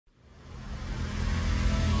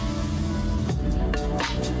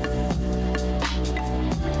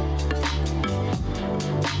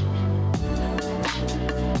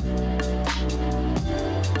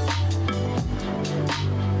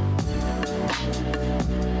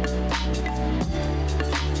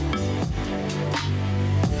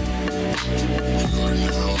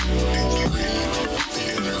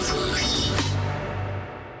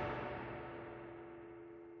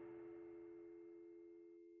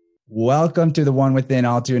Welcome to the One Within,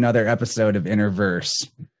 all to another episode of InnerVerse.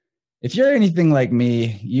 If you're anything like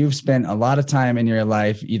me, you've spent a lot of time in your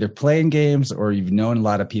life either playing games or you've known a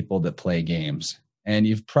lot of people that play games. And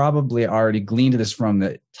you've probably already gleaned this from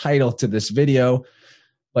the title to this video,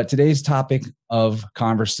 but today's topic of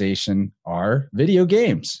conversation are video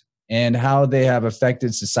games and how they have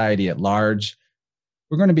affected society at large.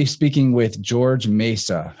 We're going to be speaking with Jorge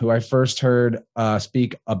Mesa, who I first heard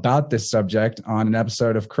speak about this subject on an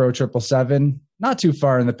episode of Crow 777, not too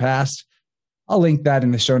far in the past. I'll link that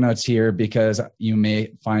in the show notes here because you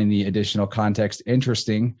may find the additional context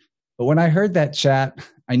interesting. But when I heard that chat,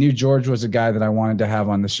 I knew George was a guy that I wanted to have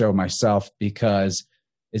on the show myself because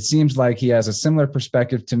it seems like he has a similar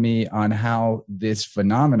perspective to me on how this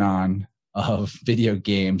phenomenon of video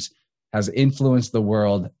games has influenced the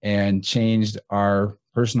world and changed our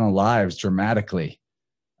personal lives dramatically.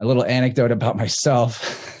 A little anecdote about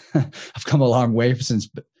myself. I've come a long way since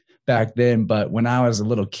back then, but when I was a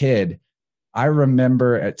little kid, I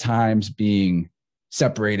remember at times being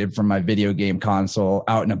separated from my video game console,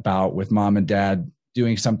 out and about with mom and dad,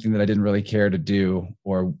 doing something that I didn't really care to do,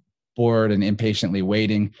 or bored and impatiently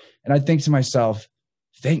waiting. And I think to myself,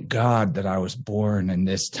 thank God that I was born in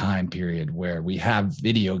this time period where we have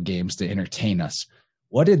video games to entertain us.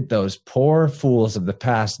 What did those poor fools of the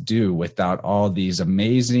past do without all these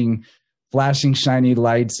amazing, flashing, shiny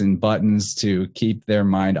lights and buttons to keep their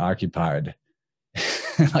mind occupied?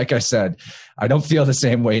 Like I said, I don't feel the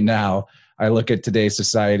same way now. I look at today's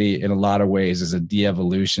society in a lot of ways as a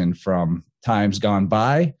de-evolution from times gone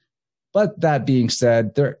by. But that being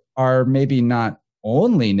said, there are maybe not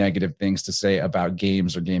only negative things to say about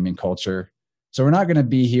games or gaming culture. So we're not going to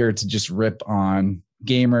be here to just rip on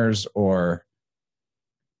gamers or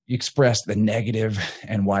express the negative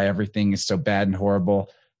and why everything is so bad and horrible.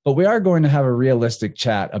 But we are going to have a realistic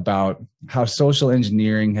chat about how social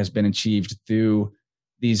engineering has been achieved through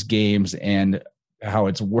these games and how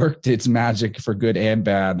it's worked its magic for good and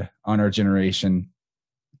bad on our generation.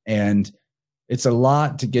 And it's a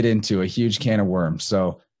lot to get into, a huge can of worms.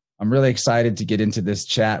 So I'm really excited to get into this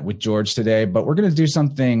chat with George today, but we're going to do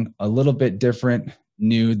something a little bit different,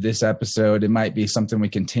 new this episode. It might be something we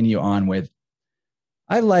continue on with.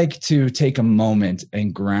 I like to take a moment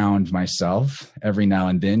and ground myself every now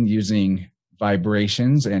and then using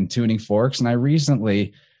vibrations and tuning forks. And I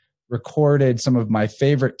recently recorded some of my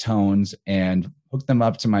favorite tones and hooked them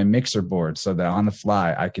up to my mixer board so that on the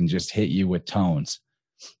fly, I can just hit you with tones.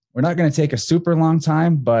 We're not going to take a super long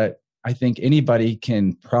time, but I think anybody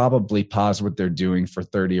can probably pause what they're doing for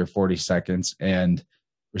 30 or 40 seconds and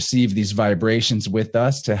receive these vibrations with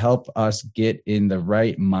us to help us get in the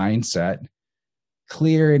right mindset,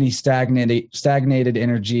 clear any stagnated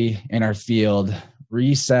energy in our field,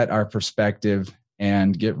 reset our perspective,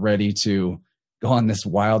 and get ready to go on this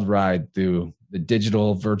wild ride through the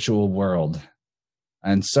digital virtual world.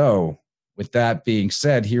 And so with that being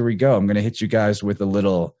said, here we go. I'm going to hit you guys with a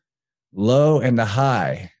little low and a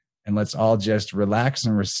high, and let's all just relax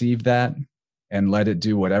and receive that and let it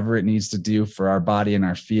do whatever it needs to do for our body and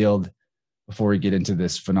our field before we get into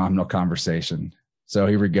this phenomenal conversation. So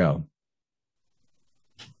here we go.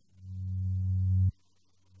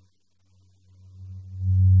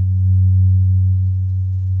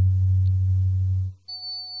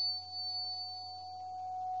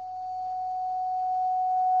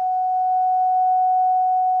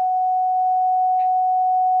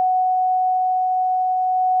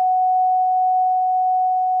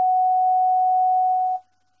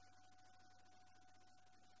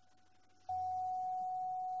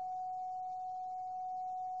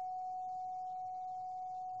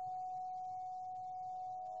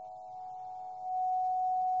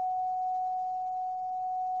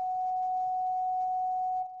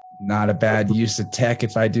 Not a bad use of tech,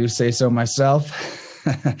 if I do say so myself.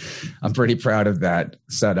 I'm pretty proud of that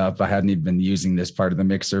setup. I hadn't even been using this part of the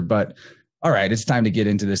mixer, but all right, it's time to get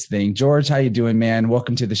into this thing. George, how you doing, man?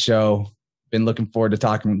 Welcome to the show. Been looking forward to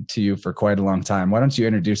talking to you for quite a long time. Why don't you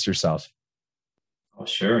introduce yourself? Oh,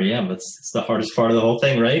 sure. Yeah, it's the hardest part of the whole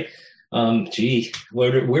thing, right?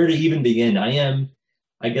 Where to even begin?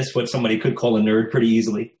 I guess what somebody could call a nerd pretty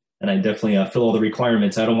easily. And I definitely fill all the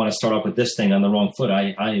requirements. I don't want to start off with this thing on the wrong foot.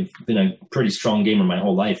 I've been a pretty strong gamer my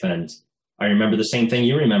whole life. And I remember the same thing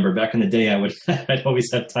you remember. Back in the day, I'd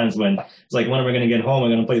always have times when it's like, when am I going to get home?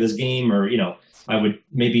 I'm going to play this game. Or, I would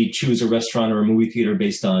maybe choose a restaurant or a movie theater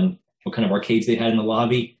based on what kind of arcades they had in the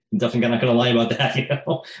lobby. I'm definitely not going to lie about that,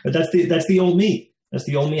 But that's the old me. That's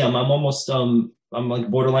the old me. I'm almost, I'm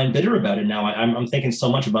like borderline bitter about it now. I'm thinking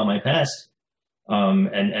so much about my past.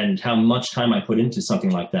 And how much time I put into something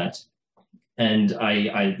like that. and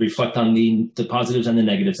I reflect on the positives and the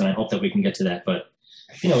negatives, and I hope that we can get to that. But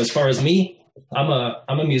as far as me, I'm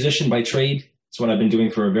a musician by trade. It's what I've been doing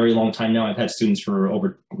for a very long time now. I've had students for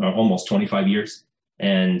over almost 25 years,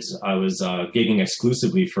 and I was gigging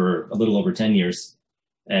exclusively for a little over 10 years,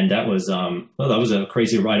 and that was a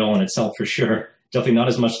crazy ride all in itself for sure. Definitely not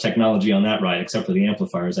as much technology on that ride, except for the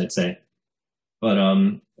amplifiers, I'd say. But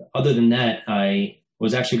other than that, I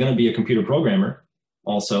was actually going to be a computer programmer.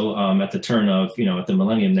 Also, at the turn of at the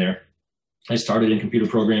millennium there, I started in computer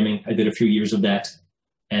programming. I did a few years of that.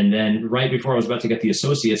 And then right before I was about to get the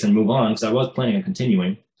associates and move on, because I was planning on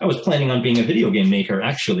continuing, I was planning on being a video game maker,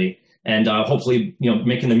 actually, and hopefully,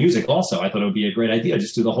 making the music also. I thought it would be a great idea.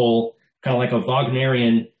 Just do the whole kind of like a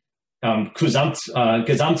Wagnerian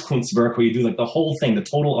Gesamtkunstwerk, where you do like the whole thing, the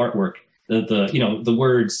total artwork, the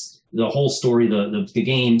words, the whole story, the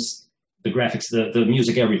games, the graphics, the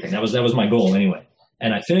music, everything. That was my goal anyway.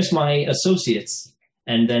 And I finished my associates,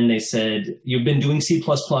 and then they said, "You've been doing C++,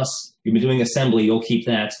 you've been doing assembly, you'll keep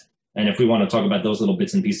that. And if we want to talk about those little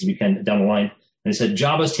bits and pieces, we can down the line." And they said,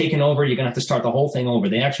 "Java's taken over, you're going to have to start the whole thing over."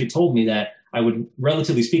 They actually told me that I would,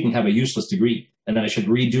 relatively speaking, have a useless degree, and that I should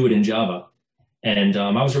redo it in Java. And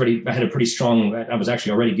I was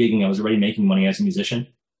actually already gigging, I was already making money as a musician,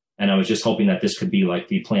 and I was just hoping that this could be like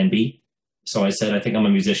the plan B. So I said, I think I'm a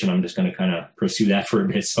musician, I'm just going to kind of pursue that for a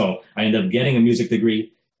bit. So I ended up getting a music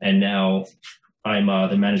degree, and now I'm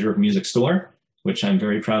the manager of a music store, which I'm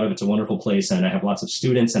very proud of. It's a wonderful place, and I have lots of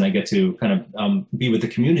students, and I get to kind of be with the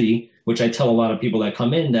community, which I tell a lot of people that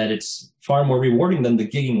come in that it's far more rewarding than the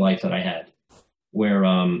gigging life that I had, where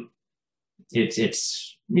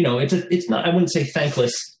it's not, I wouldn't say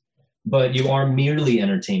thankless, but you are merely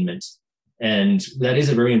entertainment. And that is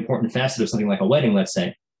a very important facet of something like a wedding, let's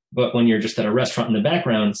say. But when you're just at a restaurant in the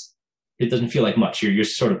background, it doesn't feel like much. You're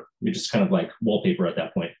just kind of like wallpaper at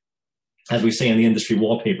that point, as we say in the industry,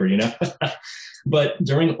 wallpaper, But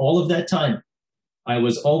during all of that time, I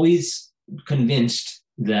was always convinced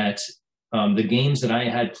that the games that I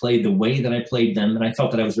had played, the way that I played them, and I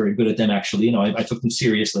felt that I was very good at them, actually. I took them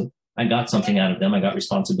seriously. I got something out of them. I got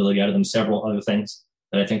responsibility out of them, several other things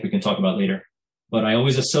that I think we can talk about later. But I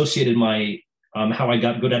always associated my how I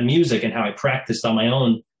got good at music and how I practiced on my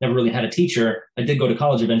own. Never really had a teacher. I did go to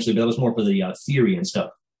college eventually, but that was more for the theory and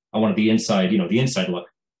stuff. I wanted the inside, the inside look.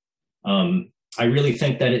 I really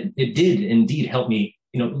think that it did indeed help me,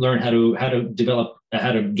 learn how to develop,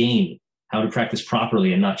 how to game, how to practice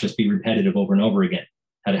properly and not just be repetitive over and over again,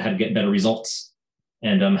 how to get better results,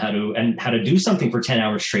 and how to do something for 10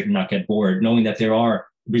 hours straight and not get bored, knowing that there are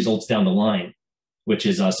results down the line, which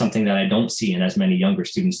is something that I don't see in as many younger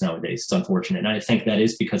students nowadays. It's unfortunate. And I think that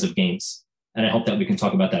is because of games. And I hope that we can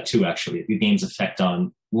talk about that too, actually, the game's effect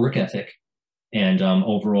on work ethic and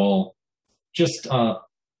overall just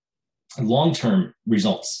long-term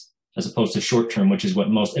results as opposed to short-term, which is what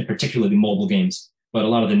most, and particularly mobile games, but a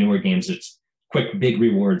lot of the newer games, it's quick, big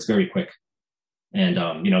rewards, very quick. And,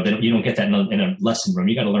 you don't get that in a lesson room.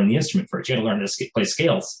 You got to learn the instrument first. You got to learn to play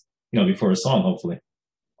scales, before a song, hopefully.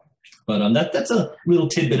 But that's a little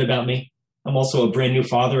tidbit about me. I'm also a brand new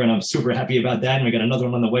father, and I'm super happy about that. And we got another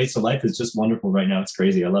one on the way. So life is just wonderful right now. It's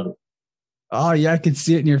crazy. I love it. Oh, yeah. I can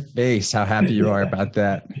see it in your face, how happy you are about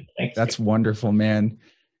that. That's wonderful, man.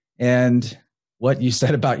 And what you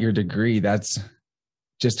said about your degree, that's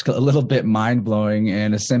just a little bit mind-blowing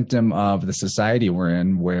and a symptom of the society we're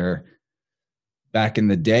in, where back in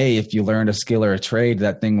the day, if you learned a skill or a trade,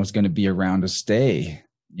 that thing was going to be around to stay.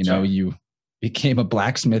 You became a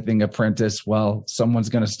blacksmithing apprentice. Well, someone's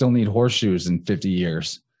going to still need horseshoes in 50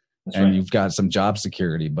 years. That's and right. You've got some job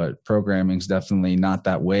security, but programming's definitely not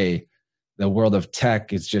that way. The world of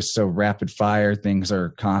tech is just so rapid fire. Things are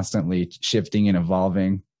constantly shifting and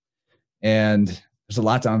evolving. And there's a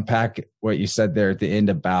lot to unpack what you said there at the end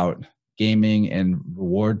about gaming and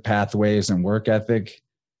reward pathways and work ethic.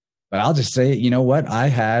 But I'll just say, you know what? I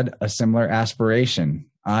had a similar aspiration.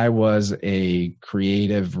 I was a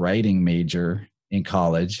creative writing major in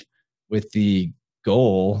college with the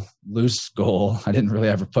loose goal. I didn't really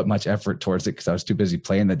ever put much effort towards it because I was too busy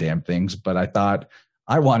playing the damn things. But I thought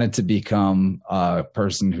I wanted to become a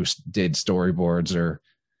person who did storyboards or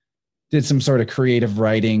did some sort of creative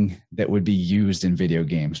writing that would be used in video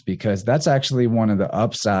games, because that's actually one of the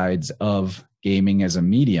upsides of gaming as a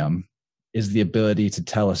medium, is the ability to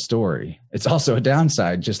tell a story. It's also a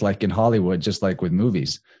downside, just like in Hollywood, just like with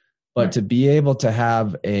movies. But right. To be able to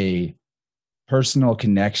have a personal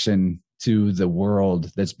connection to the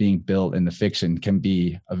world that's being built in the fiction can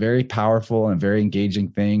be a very powerful and very engaging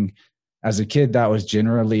thing. As a kid, that was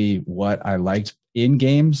generally what I liked in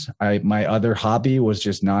games. My other hobby was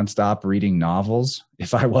just nonstop reading novels.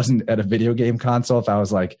 If I wasn't at a video game console, if I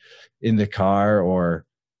was like in the car or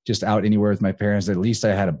just out anywhere with my parents, at least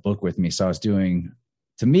I had a book with me. So I was doing,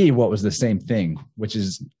 to me, what was the same thing, which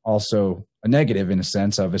is also a negative in a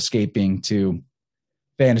sense of escaping to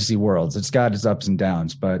fantasy worlds. It's got its ups and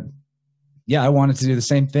downs, but yeah, I wanted to do the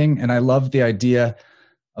same thing. And I love the idea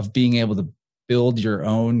of being able to build your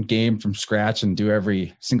own game from scratch and do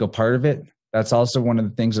every single part of it. That's also one of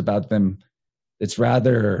the things about them that's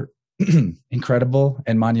rather incredible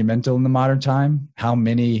and monumental in the modern time, how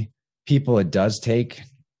many people it does take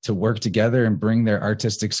to work together and bring their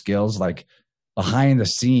artistic skills, like behind the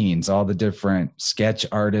scenes, all the different sketch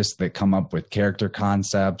artists that come up with character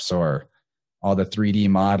concepts, or all the 3D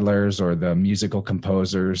modelers or the musical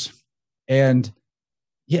composers. And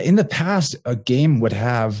yeah, in the past, a game would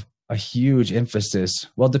have a huge emphasis.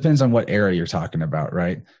 Well, it depends on what era you're talking about,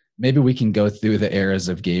 right? Maybe we can go through the eras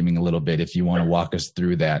of gaming a little bit if you want to walk us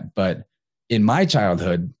through that. But in my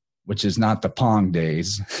childhood, which is not the Pong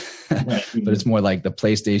days, but it's more like the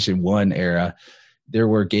PlayStation 1 era, there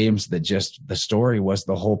were games that just the story was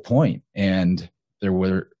the whole point, and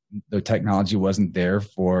the technology wasn't there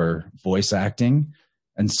for voice acting.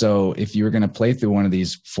 And so if you were going to play through one of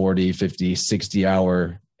these 40, 50,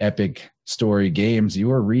 60-hour epic story games, you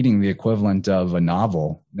were reading the equivalent of a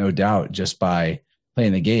novel, no doubt, just by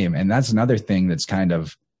playing the game. And that's another thing that's kind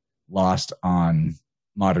of lost on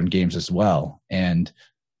modern games as well. And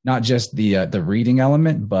not just the reading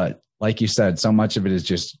element, but like you said, so much of it is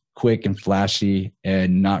just quick and flashy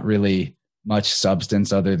and not really much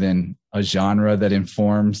substance other than a genre that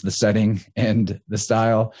informs the setting and the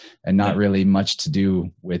style, and not really much to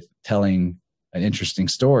do with telling an interesting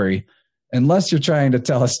story, unless you're trying to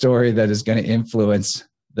tell a story that is going to influence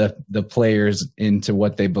the players into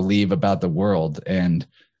what they believe about the world. And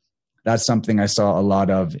that's something I saw a lot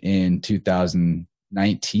of in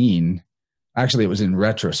 2019. Actually, it was in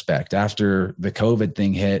retrospect. After the COVID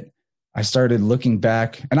thing hit, I started looking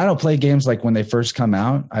back, and I don't play games like when they first come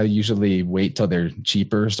out. I usually wait till they're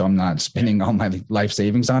cheaper, so I'm not spending all my life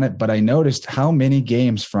savings on it. But I noticed how many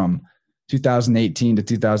games from 2018 to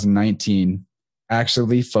 2019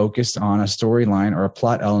 actually focused on a storyline or a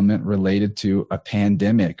plot element related to a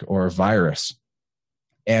pandemic or a virus.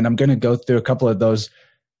 And I'm going to go through a couple of those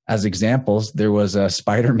as examples. There was a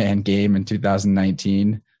Spider-Man game in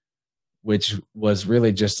 2019, which was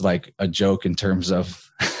really just like a joke in terms of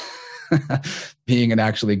being an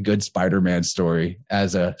actually good Spider-Man story.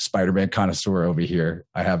 As a Spider-Man connoisseur over here,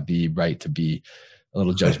 I have the right to be a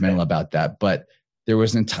little judgmental about that. But there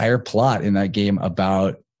was an entire plot in that game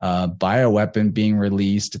about a bioweapon being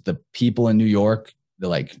released. The people in New York, the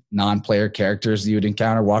like non-player characters you would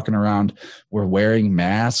encounter walking around, were wearing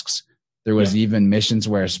masks. There was even missions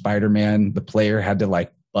where Spider-Man, the player, had to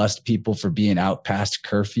like bust people for being out past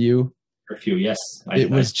curfew. Yes. It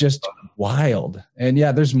was just wild. And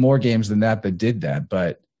yeah, there's more games than that did that,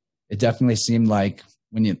 but it definitely seemed like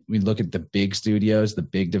when we look at the big studios, the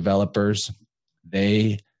big developers,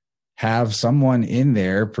 they have someone in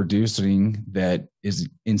there producing that is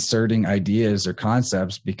inserting ideas or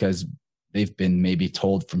concepts because they've been maybe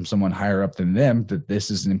told from someone higher up than them that this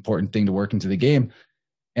is an important thing to work into the game.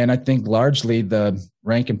 And I think largely the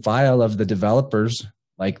rank and file of the developers,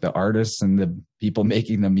 like the artists and the people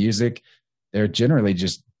making the music, they're generally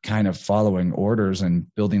just kind of following orders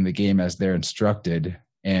and building the game as they're instructed,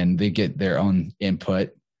 and they get their own input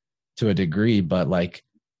to a degree. But like,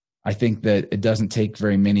 I think that it doesn't take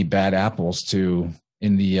very many bad apples in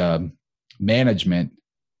the management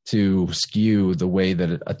to skew the way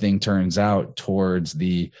that a thing turns out towards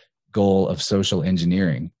the goal of social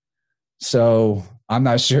engineering. So I'm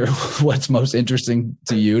not sure what's most interesting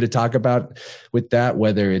to you to talk about with that,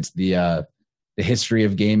 whether it's the history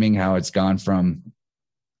of gaming, how it's gone from,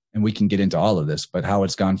 and we can get into all of this, but how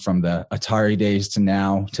it's gone from the Atari days to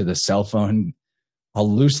now to the cell phone. I'll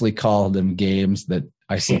loosely call them games that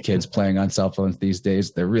I see kids playing on cell phones these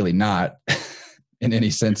days. They're really not in any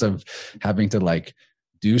sense of having to like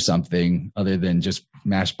do something other than just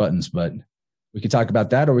mash buttons. But we could talk about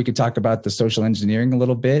that, or we could talk about the social engineering a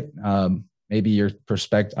little bit. Maybe your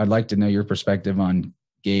perspective. I'd like to know your perspective on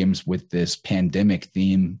games with this pandemic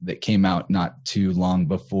theme that came out not too long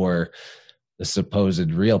before the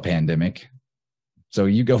supposed real pandemic. So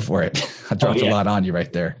you go for it. I dropped a lot on you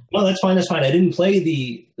right there. Well, that's fine. That's fine. I didn't play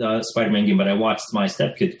the Spider-Man game, but I watched my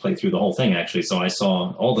stepkids play through the whole thing, actually. So I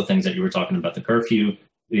saw all the things that you were talking about, the curfew,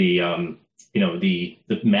 the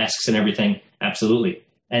masks and everything. Absolutely.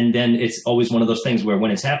 And then it's always one of those things where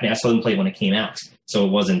when it's happening, I saw them play when it came out. So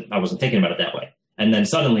I wasn't thinking about it that way. And then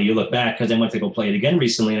suddenly you look back, because I went to go play it again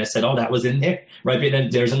recently, and I said, oh, that was in there. Right. And then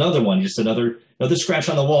there's another one, just another scratch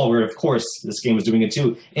on the wall where, of course, this game was doing it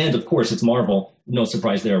too. And of course, it's Marvel. No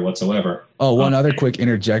surprise there whatsoever. Oh, one other quick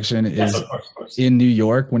interjection is yes, of course. In New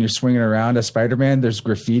York, when you're swinging around as Spider-Man, there's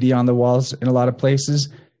graffiti on the walls in a lot of places.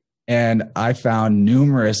 And I found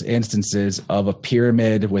numerous instances of a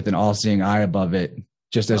pyramid with an all-seeing eye above it,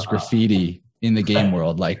 just as graffiti in the game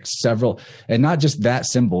world, like several, and not just that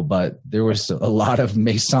symbol, but there was a lot of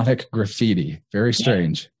Masonic graffiti. Very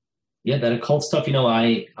strange. Yeah, that occult stuff. You know,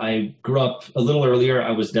 I grew up a little earlier.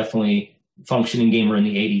 I was definitely functioning gamer in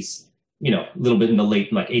the 80s. You know, a little bit in the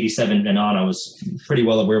late, like 87 and on, I was pretty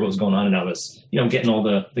well aware of what was going on. And I was, you know, getting all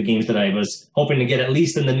the games that I was hoping to get, at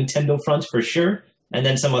least in the Nintendo front for sure. And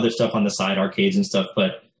then some other stuff on the side, arcades and stuff.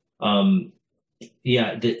 But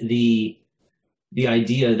yeah, the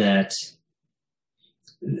idea that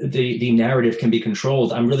the narrative can be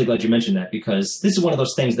controlled. I'm really glad you mentioned that, because this is one of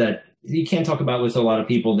those things that you can't talk about with a lot of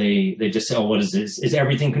people. They just say, oh, what is this? Is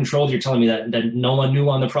everything controlled? You're telling me that no one knew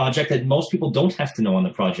on the project, that most people don't have to know on the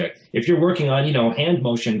project. If you're working on, you know, hand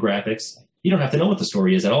motion graphics, you don't have to know what the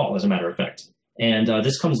story is at all, as a matter of fact. And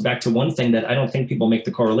this comes back to one thing that I don't think people make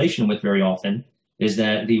the correlation with very often, is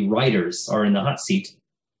that the writers are in the hot seat.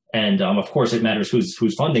 And of course, it matters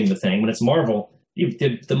who's funding the thing. When it's Marvel,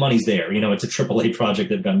 the money's there. You know, it's a AAA project.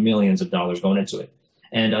 They've got millions of dollars going into it.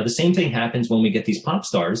 And the same thing happens when we get these pop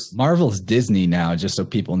stars. Marvel's Disney now, just so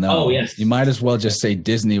people know. Oh, yes. You might as well just say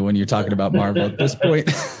Disney when you're talking about Marvel at this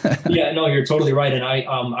point. Yeah, no, you're totally right. And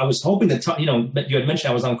I was hoping that, you know, you had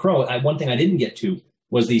mentioned I was on Crow. One thing I didn't get to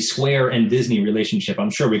was the Square and Disney relationship.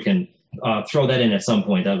 I'm sure we can throw that in at some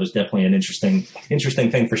point. That was definitely an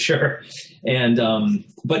interesting thing for sure. And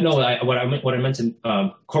but no, what I meant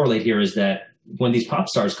to correlate here is that when these pop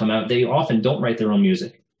stars come out, they often don't write their own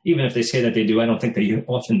music. Even if they say that they do, I don't think they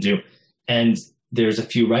often do. And there's a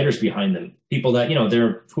few writers behind them, people that, you know,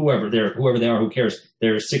 they're whoever they are, who cares?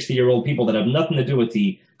 They're 60-year-old people that have nothing to do with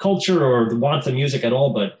the culture or want the music at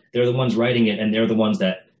all, but they're the ones writing it, and they're the ones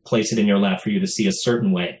that place it in your lap for you to see a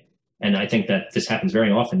certain way. And I think that this happens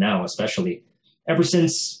very often now, especially ever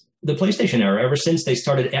since the PlayStation era, ever since they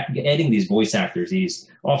started adding these voice actors, these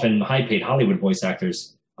often high-paid Hollywood voice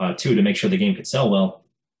actors, too, to make sure the game could sell well.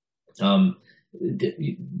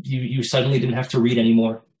 You suddenly didn't have to read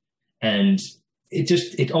anymore. And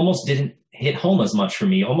it almost didn't hit home as much for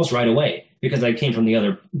me almost right away, because I came from the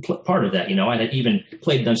other part of that. You know, I had even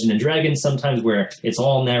played Dungeons and Dragons sometimes, where it's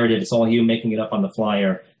all narrative. It's all you making it up on the fly,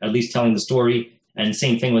 or at least telling the story. And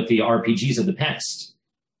same thing with the RPGs of the past.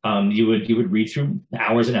 You would read through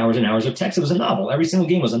hours and hours and hours of text. It was a novel. Every single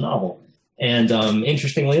game was a novel. And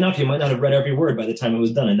interestingly enough, you might not have read every word by the time it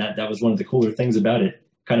was done. And that was one of the cooler things about it.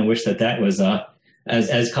 Kind of wish that was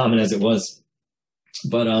as common as it was.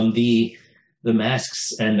 But the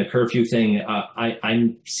masks and the curfew thing,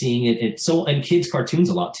 I'm seeing it. And kids' cartoons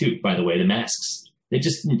a lot too, by the way, the masks. They're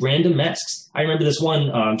just random masks. I remember this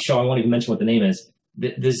one show, I won't even mention what the name is.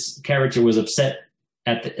 This character was upset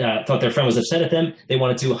thought their friend was upset at them. They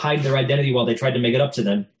wanted to hide their identity while they tried to make it up to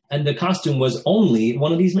them. And the costume was only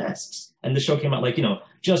one of these masks. And the show came out, like, you know,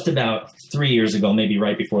 just about 3 years ago, maybe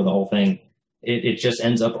right before the whole thing. It just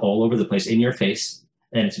ends up all over the place in your face.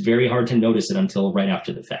 And it's very hard to notice it until right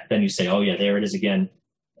after the fact. Then you say, oh, yeah, there it is again.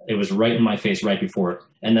 It was right in my face right before.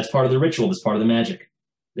 And that's part of the ritual. That's part of the magic.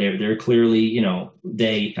 They're clearly, you know,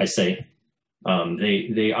 they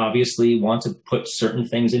obviously want to put certain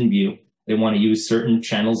things in view. They want to use certain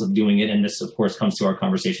channels of doing it. And this, of course, comes to our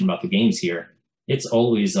conversation about the games here. It's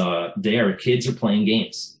always there. Kids are playing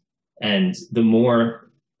games. And the more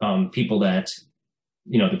people that,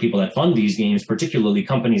 you know, the people that fund these games, particularly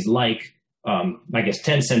companies like, I guess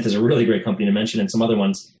Tencent is a really great company to mention, and some other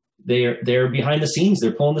ones, they're behind the scenes.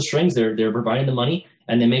 They're pulling the strings. They're providing the money,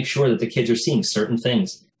 and they make sure that the kids are seeing certain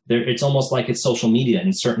things. It's almost like it's social media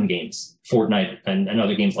in certain games, Fortnite and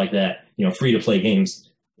other games like that, you know, free to play games.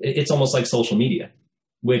 It's almost like social media,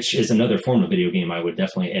 which is another form of video game I would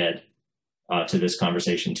definitely add to this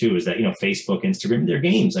conversation too, is that, you know, Facebook, Instagram, they're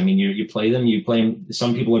games. I mean, you play them.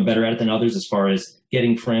 Some people are better at it than others as far as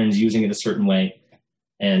getting friends, using it a certain way.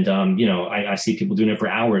 And, you know, I see people doing it for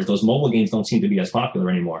hours. Those mobile games don't seem to be as popular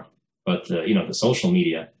anymore. But, you know, the social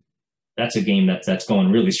media, that's a game that's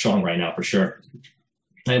going really strong right now for sure.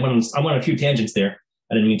 I went on a few tangents there.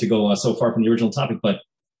 I didn't mean to go so far from the original topic, but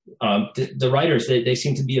the writers, they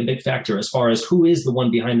seem to be a big factor as far as who is the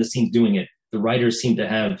one behind the scenes doing it. The writers seem to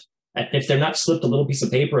have, if they're not slipped a little piece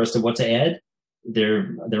of paper as to what to add,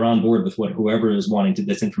 they're on board with whoever is wanting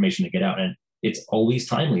this information to get out. And it's always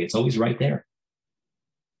timely. It's always right there.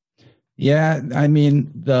 Yeah, I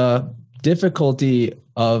mean, the difficulty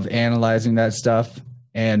of analyzing that stuff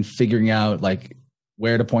and figuring out like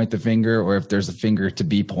where to point the finger, or if there's a finger to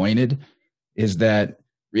be pointed, is that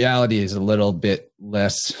reality is a little bit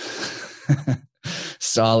less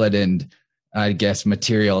solid and, I guess,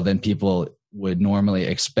 material than people would normally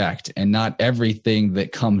expect. And not everything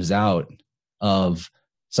that comes out of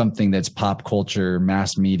something that's pop culture,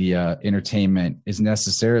 mass media, entertainment is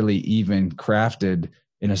necessarily even crafted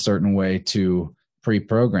in a certain way to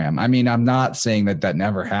pre-program. I mean, I'm not saying that that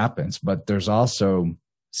never happens, but there's also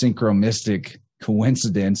synchronistic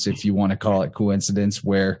coincidence, if you want to call it coincidence,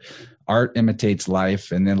 where art imitates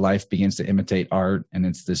life and then life begins to imitate art. And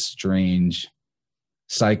it's this strange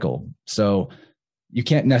cycle. So you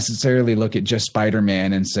can't necessarily look at just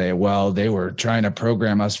Spider-Man and say, well, they were trying to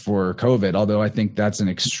program us for COVID, although I think that's an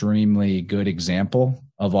extremely good example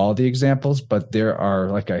of all the examples. But there are,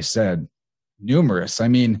 like I said, numerous. I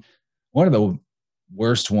mean, one of the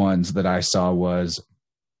worst ones that I saw was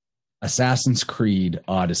Assassin's Creed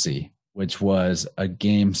Odyssey, which was a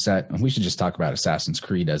game set. And we should just talk about Assassin's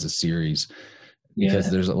Creed as a series, because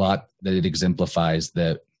there's a lot that it exemplifies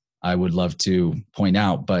that I would love to point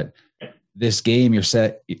out. But this game,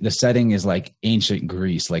 the setting is like ancient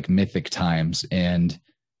Greece, like mythic times. And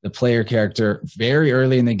the player character very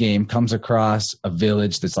early in the game comes across a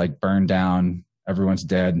village that's like burned down. Everyone's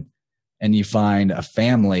dead. And you find a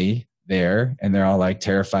family there and they're all like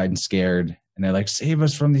terrified and scared. And they're like, save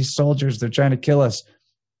us from these soldiers. They're trying to kill us.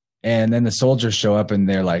 And then the soldiers show up and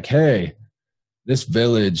they're like, hey, this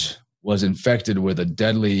village was infected with a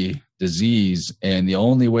deadly disease, and the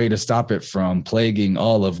only way to stop it from plaguing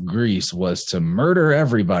all of Greece was to murder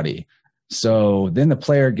everybody. So then the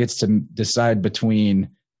player gets to decide between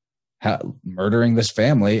murdering this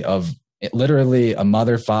family of literally a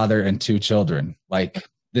mother, father, and 2 children. Like,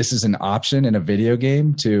 this is an option in a video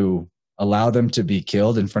game to allow them to be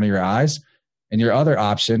killed in front of your eyes. And your other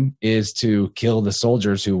option is to kill the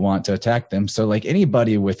soldiers who want to attack them. So like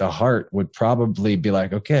anybody with a heart would probably be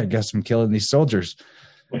like, okay, I guess I'm killing these soldiers.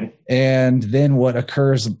 And then what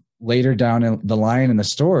occurs later down the line in the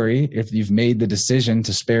story, if you've made the decision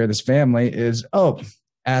to spare this family, is, oh,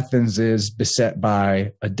 Athens is beset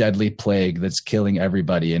by a deadly plague that's killing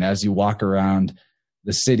everybody. And as you walk around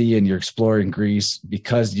the city and you're exploring Greece,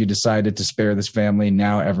 because you decided to spare this family,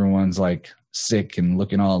 now everyone's like sick and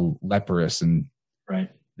looking all leprous. And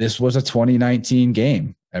This was a 2019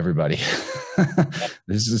 game, everybody.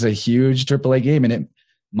 This is a huge AAA game, and it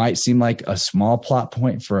might seem like a small plot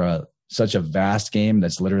point for such a vast game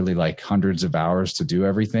that's literally like hundreds of hours to do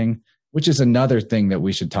everything, which is another thing that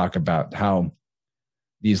we should talk about, how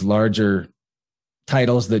these larger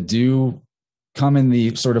titles that do come in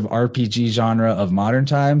the sort of RPG genre of modern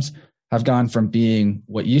times have gone from being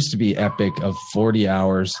what used to be epic of 40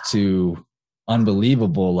 hours to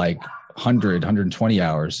unbelievable, like 100, 120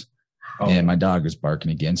 hours. Oh. And my dog is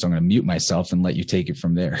barking again, so I'm going to mute myself and let you take it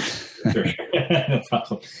from there. Sure. No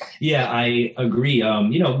problem. Yeah, I agree.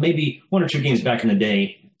 Maybe 1 or 2 games back in the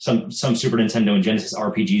day, some Super Nintendo and Genesis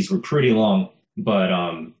RPGs were pretty long, but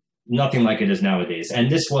nothing like it is nowadays.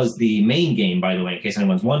 And this was the main game, by the way, in case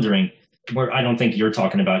anyone's wondering, where I don't think you're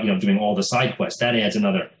talking about, doing all the side quests. That adds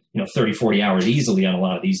another, 30, 40 hours easily on a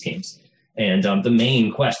lot of these games. And the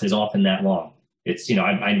main quest is often that long. It's,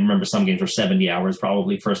 I remember some games were 70 hours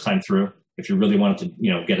probably first time through, if you really wanted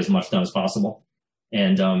to, get as much done as possible.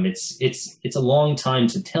 And it's a long time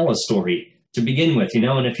to tell a story to begin with,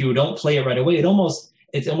 and if you don't play it right away,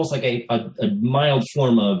 it's almost like a mild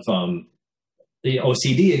form of the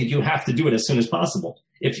OCD. You have to do it as soon as possible.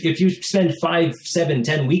 If you spend 5, 7,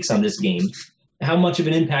 10 weeks on this game, how much of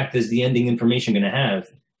an impact is the ending information going to have,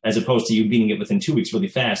 as opposed to you beating it within 2 weeks really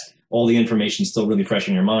fast? All the information is still really fresh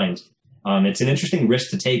in your mind. It's an interesting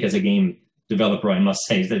risk to take as a game developer, I must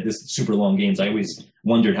say, that this super long games. I always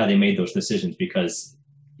wondered how they made those decisions, because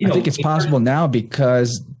I think it's possible now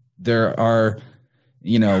because there are,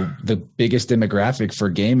 the biggest demographic for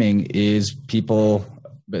gaming is people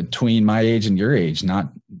between my age and your age.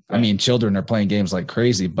 Children are playing games like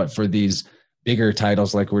crazy, but for these bigger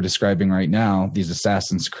titles like we're describing right now, these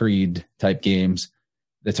Assassin's Creed type games,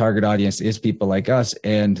 the target audience is people like us.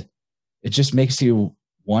 And it just makes you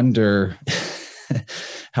wonder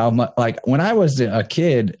how much, like when I was a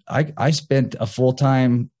kid, I spent a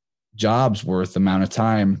full-time job's worth amount of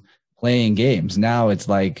time playing games. Now it's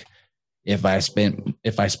like, if I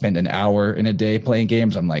spent an hour in a day playing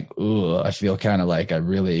games, I'm like, ooh, I feel kind of like I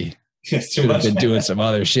really should have been doing some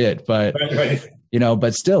other shit. But, right.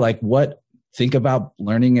 But still, like, think about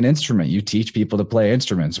learning an instrument. You teach people to play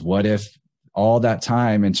instruments. What if all that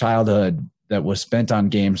time in childhood, that was spent on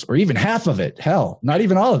games, or even half of it, hell, not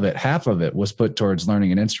even all of it, half of it was put towards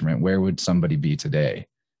learning an instrument, where would somebody be today?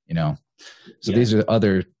 So these are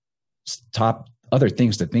other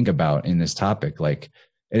things to think about in this topic. Like,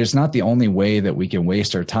 and it's not the only way that we can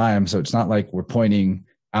waste our time. So it's not like we're pointing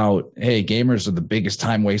out, hey, gamers are the biggest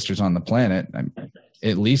time wasters on the planet.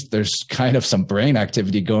 At least there's kind of some brain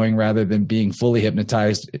activity going, rather than being fully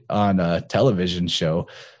hypnotized on a television show.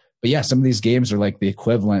 But yeah, some of these games are like the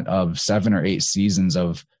equivalent of 7 or 8 seasons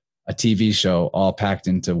of a TV show all packed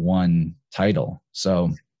into one title.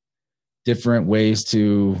 So different ways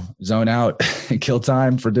to zone out and kill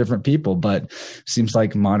time for different people. But seems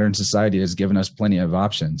like modern society has given us plenty of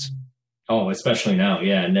options. Oh, especially now.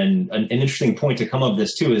 Yeah. And then an interesting point to come of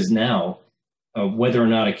this too is now whether or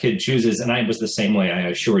not a kid chooses. And I was the same way. I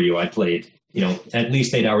assure you, I played, at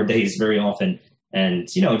least 8-hour days very often. And,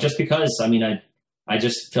 just because, I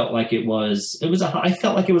just felt like I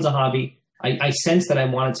felt like it was a hobby. I sensed that I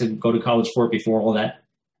wanted to go to college for it before all that.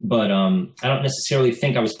 But I don't necessarily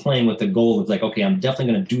think I was playing with the goal of like, okay, I'm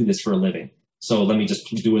definitely going to do this for a living, so let me just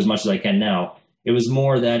do as much as I can now. It was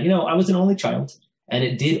more that, I was an only child, and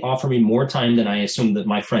it did offer me more time than I assumed that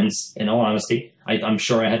my friends, in all honesty. I'm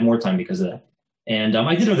sure I had more time because of that. And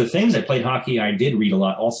I did other things. I played hockey. I did read a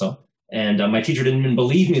lot also. And my teacher didn't even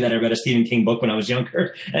believe me that I read a Stephen King book when I was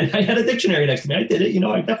younger. And I had a dictionary next to me. I did it.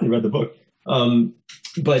 I definitely read the book. I'm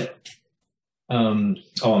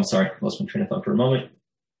sorry. Lost my train of thought for a moment.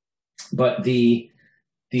 But the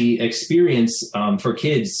experience for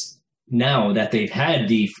kids now that they've had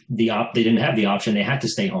they didn't have the option. They had to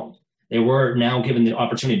stay home. They were now given the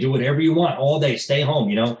opportunity to do whatever you want all day. Stay home,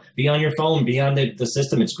 be on your phone, be on the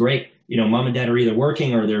system. It's great. Mom and dad are either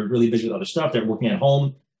working or they're really busy with other stuff. They're working at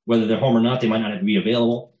home. Whether they're home or not, they might not have to be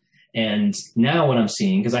available. And now what I'm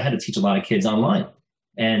seeing, because I had to teach a lot of kids online,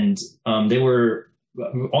 and they were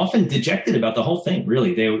often dejected about the whole thing.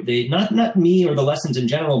 Really, they not me or the lessons in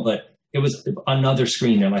general, but it was another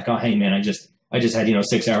screen. They're like, oh, hey man, I just had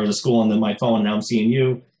 6 hours of school on my phone. Now I'm seeing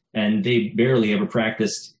you, and they barely ever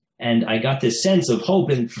practiced. And I got this sense of hope,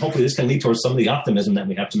 and hopefully this can lead towards some of the optimism that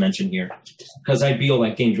we have to mention here, because I feel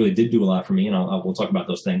like games really did do a lot for me, and we'll talk about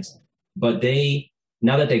those things. But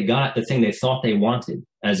now that they got the thing they thought they wanted,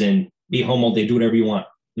 as in be home all day, do whatever you want.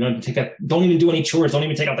 Don't even do any chores. Don't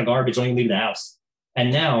even take out the garbage. Don't even leave the house.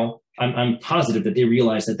 And now I'm positive that they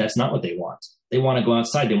realize that that's not what they want. They want to go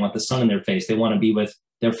outside. They want the sun in their face. They want to be with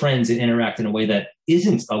their friends and interact in a way that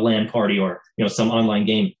isn't a LAN party or, some online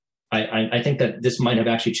game. I think that this might have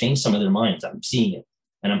actually changed some of their minds. I'm seeing it,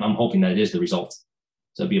 and I'm hoping that it is the result.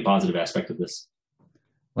 So it'd be a positive aspect of this.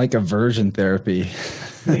 Like aversion therapy,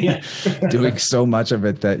 doing so much of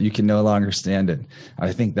it that you can no longer stand it.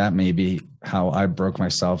 I think that may be how I broke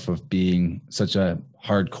myself of being such a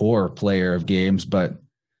hardcore player of games. But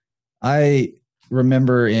I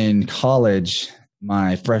remember in college,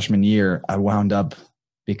 my freshman year, I wound up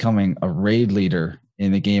becoming a raid leader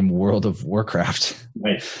in the game World of Warcraft,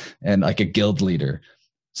 right, and like a guild leader.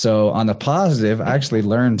 So on the positive, I actually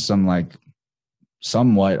learned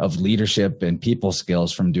somewhat of leadership and people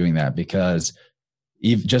skills from doing that, because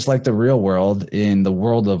just like the real world, in the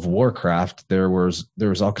World of Warcraft, there was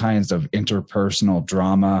all kinds of interpersonal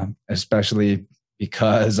drama, especially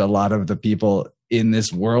because a lot of the people in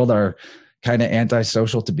this world are kind of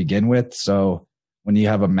antisocial to begin with. So when you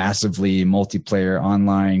have a massively multiplayer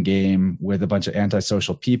online game with a bunch of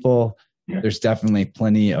antisocial people, there's definitely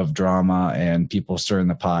plenty of drama and people stirring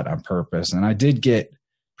the pot on purpose. And I did get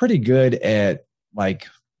pretty good at like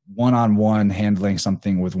one-on-one handling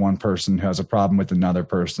something with one person who has a problem with another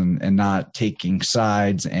person and not taking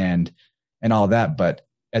sides and all that, but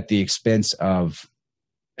at the expense of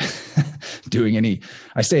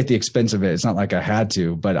I say at the expense of it. It's not like I had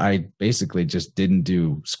to, but I basically just didn't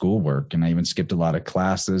do schoolwork, and I even skipped a lot of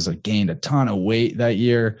classes. I gained a ton of weight that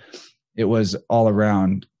year. It was all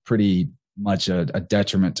around pretty much a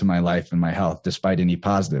detriment to my life and my health, despite any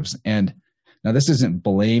positives. And now, this isn't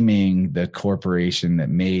blaming the corporation that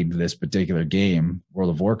made this particular game,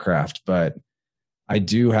 World of Warcraft, but I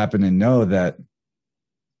do happen to know that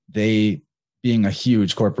they, being a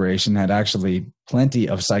huge corporation, had actually plenty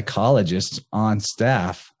of psychologists on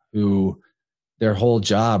staff who their whole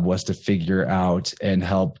job was to figure out and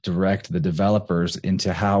help direct the developers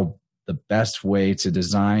into how the best way to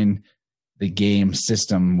design the game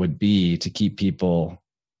system would be to keep people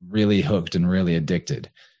really hooked and really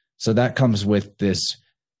addicted. So that comes with this,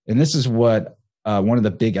 and this is what one of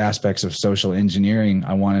the big aspects of social engineering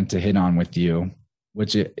I wanted to hit on with you,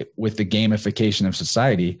 with the gamification of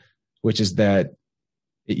society, which is that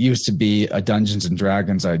it used to be a Dungeons and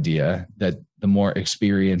Dragons idea that the more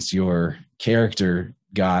experience your character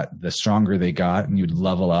got, the stronger they got, and you'd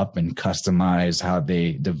level up and customize how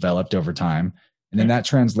they developed over time. And then that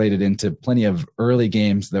translated into plenty of early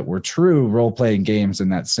games that were true role-playing games in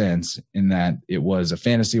that sense, in that it was a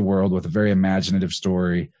fantasy world with a very imaginative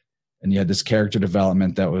story. And you had this character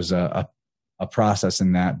development that was a process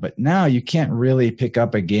in that. But now you can't really pick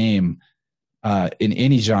up a game in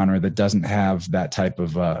any genre that doesn't have that type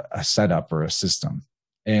of a setup or a system.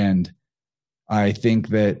 And I think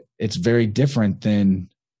that it's very different than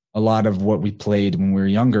a lot of what we played when we were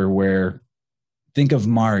younger, where think of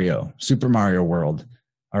Mario, Super Mario World.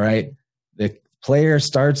 All right. The player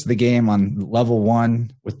starts the game on level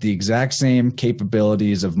 1 with the exact same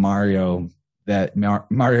capabilities of Mario that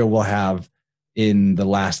Mario will have in the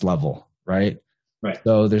last level. Right. Right.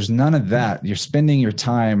 So there's none of that. You're spending your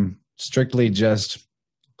time strictly just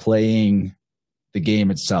playing the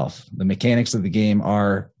game itself. The mechanics of the game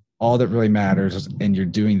are all that really matters, and you're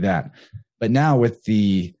doing that. But now with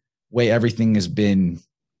the way everything has been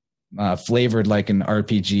flavored like an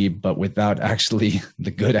RPG, but without actually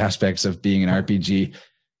the good aspects of being an RPG,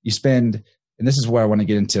 you spend, and this is where I want to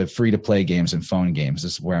get into free-to-play games and phone games.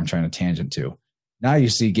 This is where I'm trying to tangent to. Now you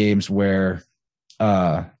see games where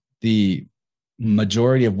the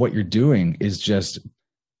majority of what you're doing is just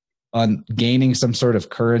gaining some sort of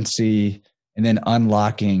currency and then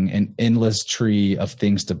unlocking an endless tree of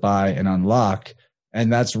things to buy and unlock.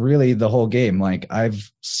 And that's really the whole game. Like,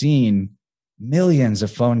 I've seen millions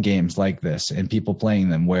of phone games like this and people playing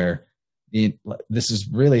them where this is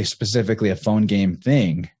really specifically a phone game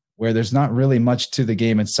thing, where there's not really much to the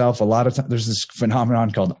game itself. A lot of times there's this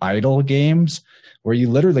phenomenon called idle games where you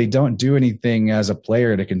literally don't do anything as a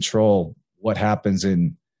player to control what happens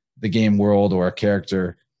in the game world or a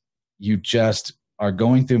character. You just are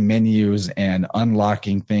going through menus and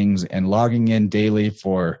unlocking things and logging in daily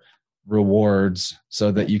for rewards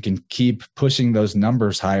so that you can keep pushing those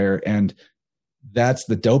numbers higher. And that's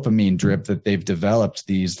the dopamine drip that they've developed,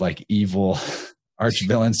 these like evil arch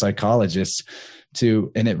villain psychologists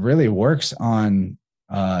to, and it really works on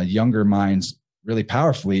younger minds really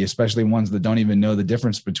powerfully, especially ones that don't even know the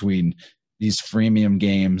difference between these freemium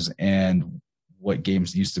games and what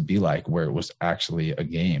games used to be like, where it was actually a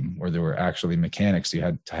game, where there were actually mechanics. You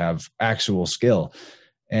had to have actual skill.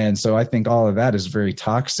 And so I think all of that is very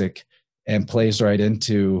toxic and plays right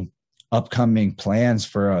into upcoming plans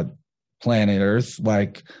for a planet Earth,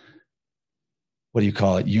 like, what do you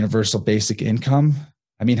call it? Universal basic income.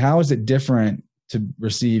 I mean, how is it different to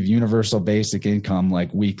receive universal basic income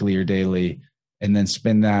like weekly or daily and then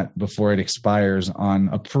spend that before it expires on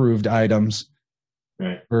approved items,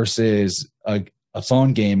 right, versus a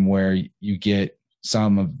phone game where you get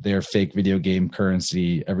some of their fake video game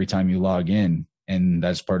currency every time you log in, and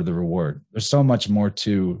that's part of the reward. There's so much more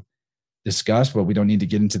to discuss, but we don't need to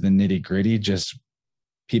get into the nitty gritty. Just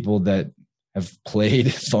people that have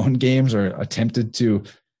played phone games or attempted to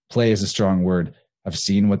play is a strong word. I've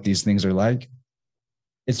seen what these things are like.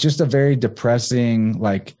 It's just a very depressing,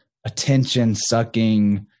 like attention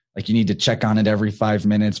sucking, like you need to check on it every 5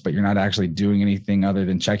 minutes, but you're not actually doing anything other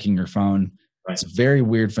than checking your phone. Right. It's a very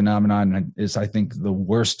weird phenomenon. And it's, I think, the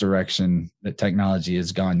worst direction that technology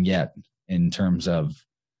has gone yet in terms of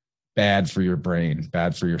bad for your brain,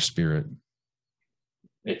 bad for your spirit.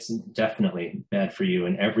 It's definitely bad for you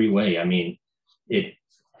in every way. I mean,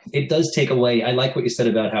 it does take away. I like what you said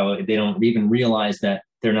about how they don't even realize that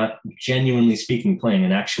they're not genuinely speaking playing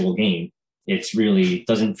an actual game. It's really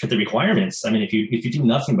doesn't fit the requirements. I mean, if you do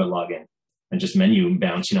nothing but log in and just menu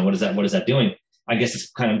bounce, what is that doing? I guess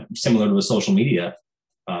it's kind of similar to a social media,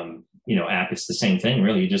 app. It's the same thing,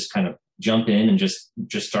 really. You just kind of jump in and just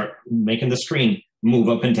start making the screen move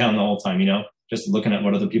up and down the whole time, just looking at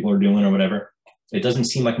what other people are doing or whatever. It doesn't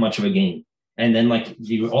seem like much of a game. And then, like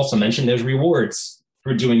you also mentioned, there's rewards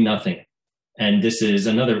for doing nothing. And this is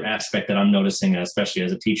another aspect that I'm noticing, especially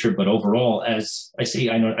as a teacher, but overall, as I see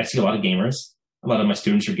a lot of gamers. A lot of my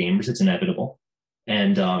students are gamers. It's inevitable.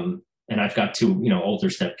 And I've got two, older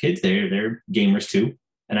step kids. They're gamers too.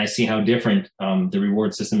 And I see how different the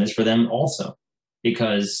reward system is for them also,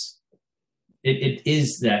 because it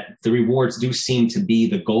is that the rewards do seem to be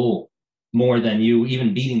the goal more than you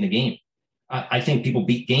even beating the game. I think people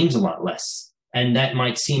beat games a lot less. And that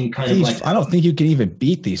might seem kind of like... I don't think you can even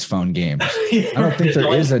beat these phone games. I don't think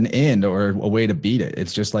there is an end or a way to beat it.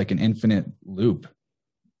 It's just like an infinite loop.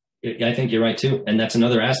 I think you're right, too. And that's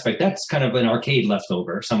another aspect. That's kind of an arcade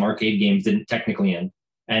leftover. Some arcade games didn't technically end.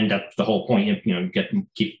 And that's the whole point,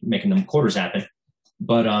 keep making them quarters happen.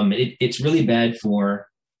 But it's really bad for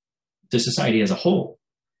the society as a whole.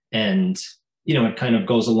 And, it kind of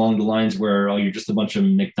goes along the lines where, you're just a bunch of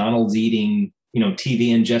McDonald's eating TV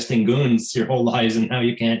ingesting goons your whole lives, and now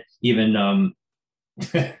you can't even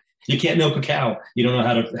you can't milk a cow. You don't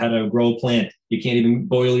know how to grow a plant. You can't even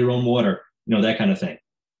boil your own water. That kind of thing.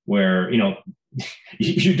 Where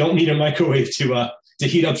you don't need a microwave to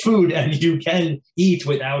heat up food, and you can eat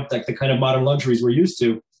without like the kind of modern luxuries we're used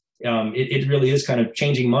to. It really is kind of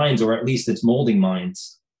changing minds, or at least it's molding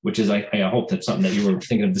minds, which is I hope that's something that you were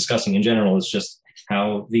thinking of discussing in general, is just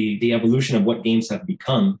how the evolution of what games have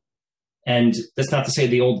become. And that's not to say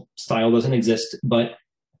the old style doesn't exist, but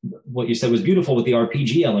what you said was beautiful with the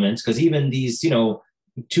RPG elements, because even these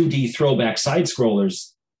 2D throwback side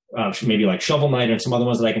scrollers, maybe like Shovel Knight and some other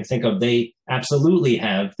ones that I can think of, they absolutely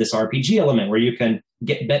have this RPG element where you can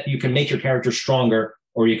make your character stronger,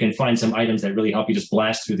 or you can find some items that really help you just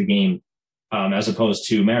blast through the game, as opposed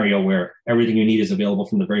to Mario, where everything you need is available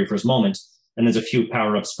from the very first moment. And there's a few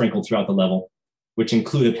power-ups sprinkled throughout the level, which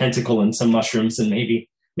include a pentacle and some mushrooms. And maybe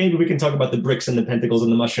we can talk about the bricks and the pentacles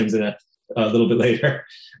and the mushrooms in a little bit later.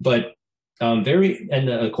 But and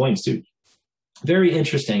the coins too. Very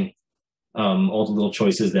interesting. All the little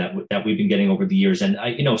choices that we've been getting over the years. And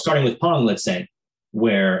starting with Pong, let's say,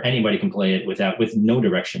 where anybody can play it with no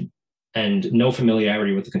direction and no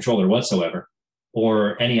familiarity with the controller whatsoever,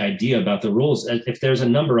 or any idea about the rules. If there's a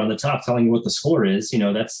number on the top telling you what the score is,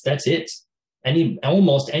 that's it.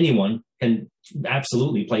 Almost anyone can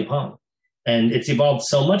absolutely play Pong. And it's evolved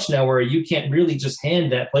so much now where you can't really just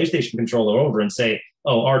hand that PlayStation controller over and say,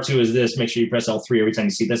 oh, R2 is this, make sure you press L3 every time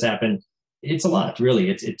you see this happen. It's a lot, really.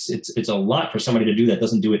 It's a lot for somebody to do that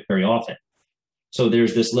doesn't do it very often. So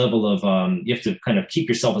there's this level of you have to kind of keep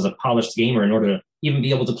yourself as a polished gamer in order to even be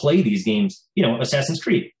able to play these games. Assassin's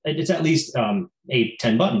Creed, it's at least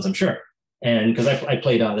 8-10 buttons, I'm sure. And because I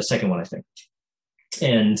played the second one, I think.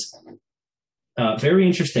 And very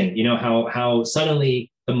interesting, how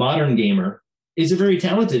suddenly the modern gamer is a very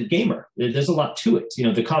talented gamer. There's a lot to it.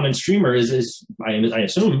 The common streamer is I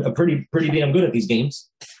assume, a pretty damn good at these games.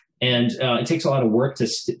 And it takes a lot of work to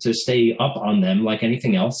stay up on them, like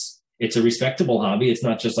anything else. It's a respectable hobby. It's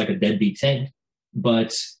not just like a deadbeat thing,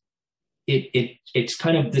 but it's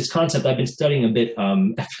kind of this concept I've been studying a bit.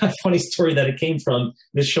 A funny story that it came from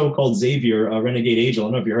this show called Xavier, Renegade Angel. I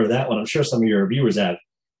don't know if you heard of that one. I'm sure some of your viewers have.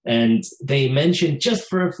 And they mentioned, just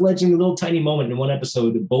for a fledgling little tiny moment in one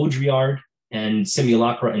episode, Baudrillard and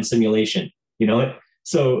Simulacra and Simulation. You know it?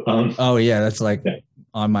 So oh yeah, that's like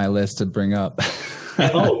on my list to bring up.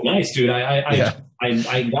 Oh, nice, dude. I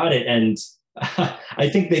got it. And I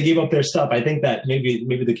think they gave up their stuff. I think that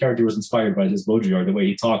maybe the character was inspired by this Baudrillard, the way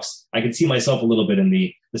he talks. I can see myself a little bit in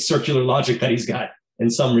the circular logic that he's got in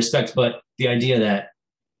some respects, but the idea that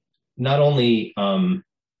not only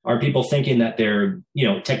are people thinking that they're,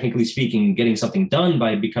 technically speaking, getting something done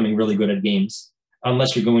by becoming really good at games,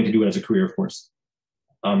 unless you're going to do it as a career, of course.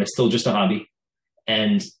 It's still just a hobby.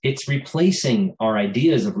 And it's replacing our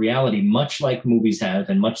ideas of reality, much like movies have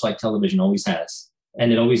and much like television always has.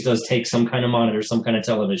 And it always does take some kind of monitor, some kind of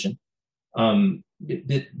television.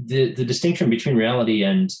 The distinction between reality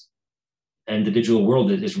and the digital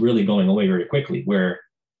world is really going away very quickly, where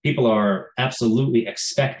people are absolutely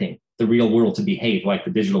expecting the real world to behave like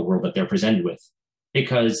the digital world that they're presented with,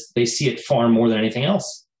 because they see it far more than anything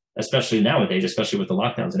else, especially nowadays, especially with the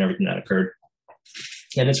lockdowns and everything that occurred.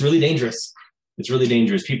 And it's really dangerous. It's really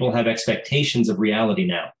dangerous. People have expectations of reality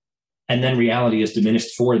now, and then reality is diminished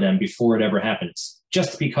for them before it ever happens,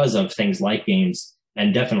 just because of things like games,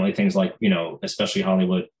 and definitely things like, especially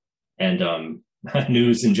Hollywood and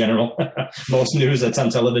news in general. Most news that's on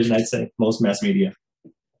television, I'd say, most mass media.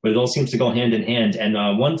 But it all seems to go hand in hand. And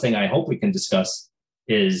one thing I hope we can discuss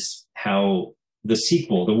is how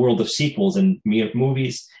the world of sequels and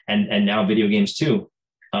movies and now video games too,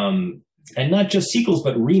 and not just sequels,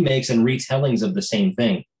 but remakes and retellings of the same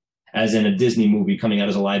thing, as in a Disney movie coming out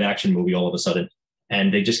as a live action movie all of a sudden.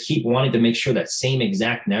 And they just keep wanting to make sure that same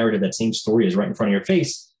exact narrative, that same story is right in front of your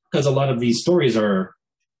face, because a lot of these stories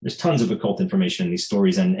there's tons of occult information in these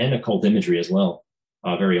stories and occult imagery as well,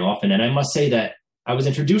 very often. And I must say that I was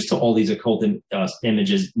introduced to all these occult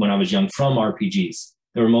images when I was young from RPGs.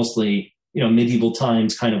 They were mostly, medieval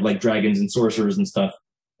times, kind of like dragons and sorcerers and stuff.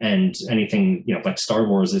 And anything, like Star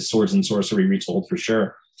Wars is swords and sorcery retold for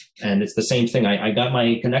sure. And it's the same thing. I got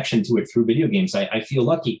my connection to it through video games. I feel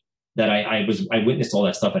lucky that I witnessed all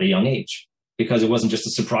that stuff at a young age, because it wasn't just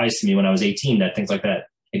a surprise to me when I was 18 that things like that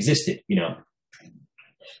existed,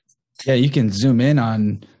 Yeah, you can zoom in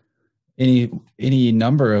on any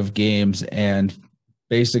number of games and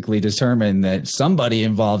basically determine that somebody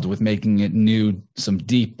involved with making it knew some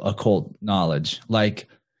deep occult knowledge. Like,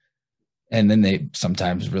 And then they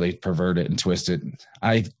sometimes really pervert it and twist it.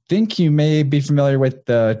 I think you may be familiar with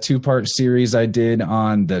the 2-part series I did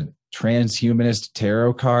on the transhumanist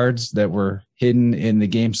tarot cards that were hidden in the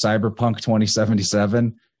game Cyberpunk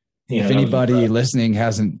 2077. Yeah, if anybody listening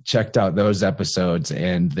hasn't checked out those episodes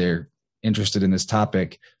and they're interested in this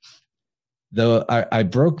topic, though I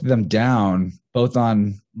broke them down both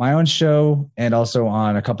on my own show and also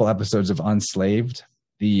on a couple episodes of Unslaved,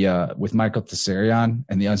 with Michael Tessarion,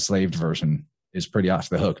 and the Unslaved version is pretty off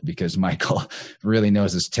the hook because Michael really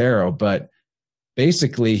knows his tarot. But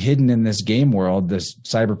basically hidden in this game world, this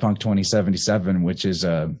Cyberpunk 2077, which is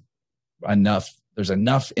there's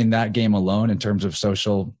enough in that game alone in terms of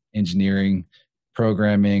social engineering,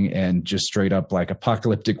 programming, and just straight up like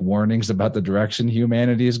apocalyptic warnings about the direction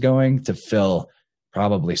humanity is going to fill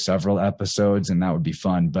probably several episodes, and that would be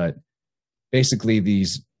fun. But basically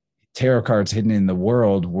these tarot cards hidden in the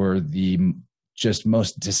world were the just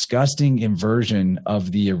most disgusting inversion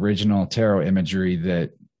of the original tarot imagery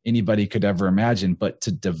that anybody could ever imagine. But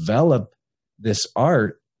to develop this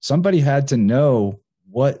art, somebody had to know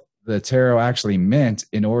what the tarot actually meant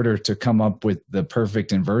in order to come up with the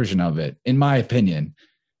perfect inversion of it, in my opinion.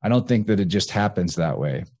 I don't think that it just happens that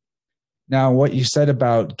way. Now, what you said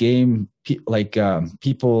about people,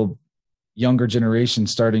 younger generation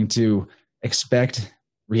starting to expect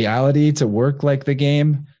reality to work like the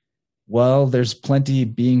game, well, there's plenty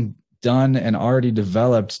being done and already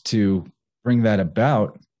developed to bring that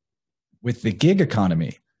about with the gig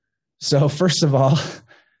economy. So first of all,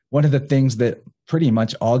 one of the things that pretty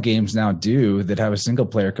much all games now do that have a single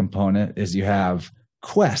player component is you have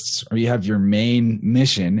quests, or you have your main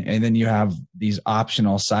mission, and then you have these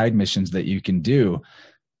optional side missions that you can do.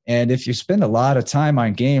 And if you spend a lot of time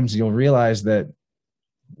on games, you'll realize that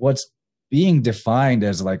what's being defined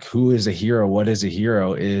as like who is a hero, what is a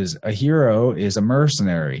hero is a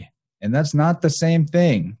mercenary. And that's not the same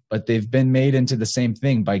thing, but they've been made into the same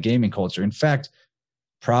thing by gaming culture. In fact,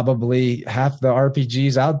 probably half the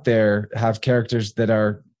RPGs out there have characters that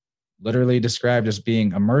are literally described as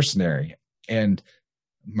being a mercenary. And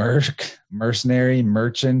mercenary,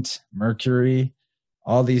 merchant, Mercury,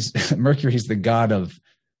 all these, Mercury's the god of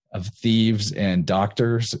thieves and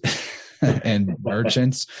doctors and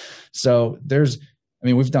merchants. So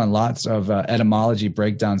we've done lots of etymology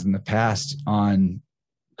breakdowns in the past on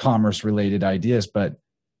commerce related ideas, but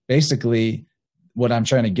basically what I'm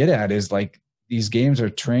trying to get at is like these games are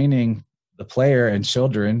training the player and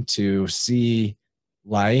children to see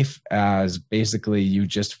life as basically you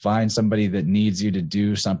just find somebody that needs you to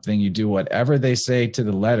do something. You do whatever they say to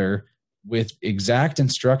the letter with exact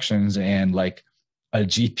instructions and like a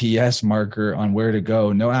GPS marker on where to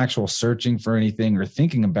go, no actual searching for anything or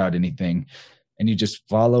thinking about anything. And you just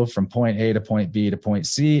follow from point A to point B to point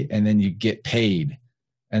C, and then you get paid.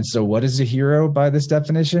 And so what is a hero by this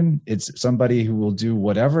definition? It's somebody who will do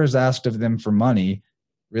whatever is asked of them for money,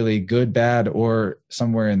 really good, bad, or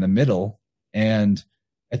somewhere in the middle. And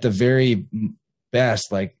at the very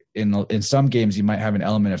best, like in some games, you might have an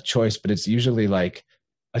element of choice, but it's usually like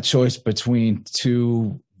a choice between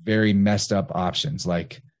two very messed up options.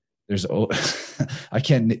 Like there's, I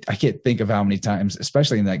can't think of how many times,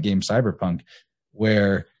 especially in that game Cyberpunk,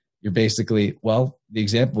 where you're basically, well, the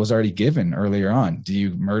example was already given earlier on. Do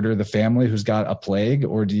you murder the family who's got a plague,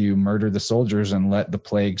 or do you murder the soldiers and let the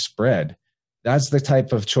plague spread? That's the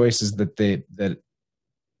type of choices that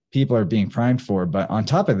people are being primed for. But on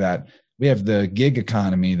top of that, we have the gig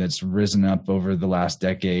economy that's risen up over the last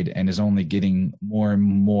decade and is only getting more and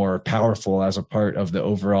more powerful as a part of the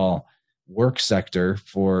overall work sector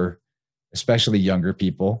for especially younger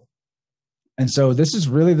people. And so this is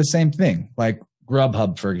really the same thing. Like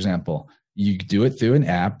Grubhub, for example, you do it through an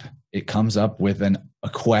app. It comes up with a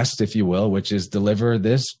quest, if you will, which is deliver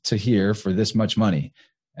this to here for this much money.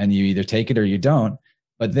 And you either take it or you don't.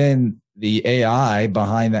 But then the AI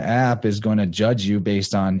behind the app is going to judge you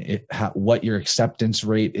based on what your acceptance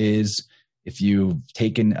rate is. If you've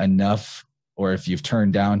taken enough or if you've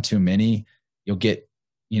turned down too many, you'll get,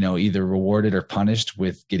 either rewarded or punished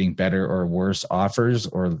with getting better or worse offers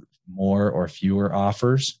or more or fewer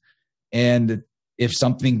offers. And if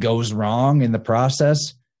something goes wrong in the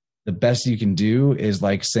process, the best you can do is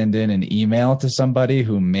like send in an email to somebody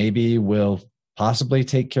who maybe will possibly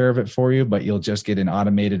take care of it for you, but you'll just get an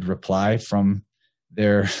automated reply from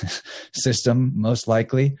their system, most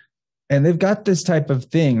likely. And they've got this type of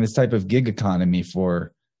thing, this type of gig economy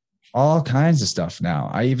for all kinds of stuff now.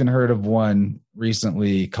 I even heard of one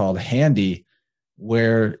recently called Handy,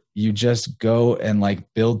 where you just go and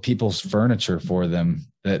like build people's furniture for them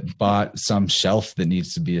that bought some shelf that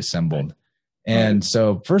needs to be assembled. And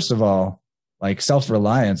so first of all, like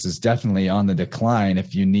self-reliance is definitely on the decline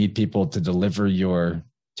if you need people to deliver your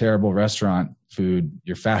terrible restaurant food,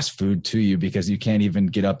 your fast food to you because you can't even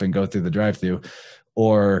get up and go through the drive-through,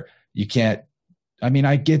 or you can't. I mean,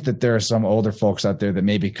 I get that there are some older folks out there that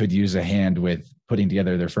maybe could use a hand with putting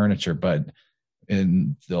together their furniture, but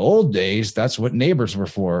in the old days, that's what neighbors were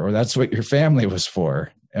for, or that's what your family was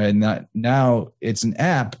for. And now it's an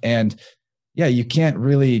app, and yeah, you can't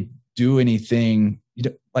really do anything.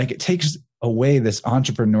 Like, it takes away this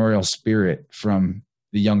entrepreneurial spirit from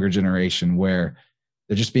the younger generation where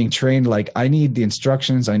they're just being trained. Like, I need the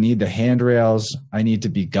instructions, I need the handrails, I need to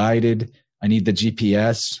be guided, I need the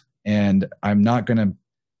GPS, and I'm not going to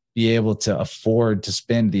be able to afford to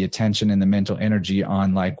spend the attention and the mental energy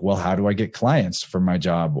on, like, well, how do I get clients for my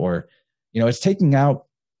job? Or,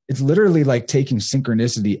 it's literally like taking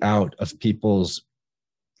synchronicity out of people's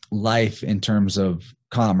life in terms of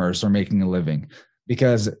commerce or making a living.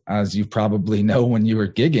 Because as you probably know, when you were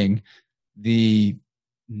gigging, the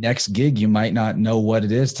next gig, you might not know what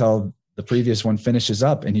it is till the previous one finishes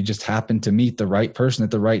up, and you just happen to meet the right person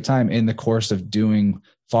at the right time in the course of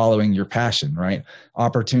following your passion, right?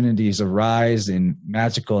 Opportunities arise in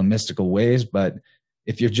magical and mystical ways, but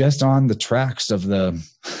if you're just on the tracks of the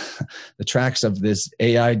tracks of this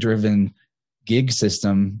AI-driven gig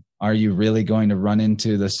system, are you really going to run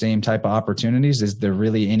into the same type of opportunities? Is there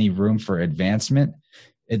really any room for advancement?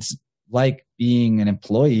 It's like being an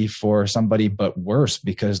employee for somebody, but worse,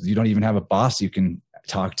 because you don't even have a boss you can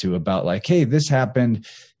talk to about, like, hey, this happened.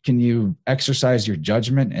 Can you exercise your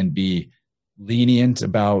judgment and be lenient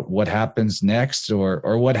about what happens next,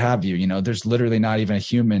 or what have you? There's literally not even a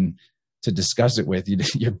human to discuss it with.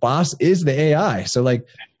 Your boss is the AI. So, like,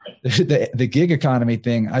 the gig economy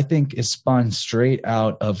thing, I think, is spun straight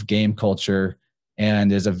out of game culture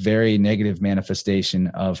and is a very negative manifestation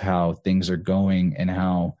of how things are going and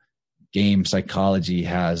how game psychology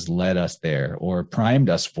has led us there, or primed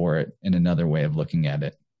us for it, in another way of looking at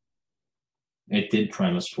it. It did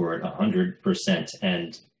prime us for it 100%.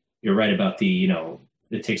 And you're right about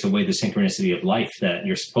it takes away the synchronicity of life that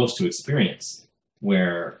you're supposed to experience,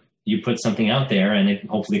 where you put something out there and it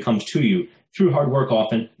hopefully comes to you through hard work.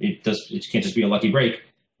 Often it can't just be a lucky break.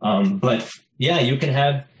 But yeah, you can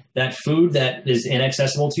have that food that is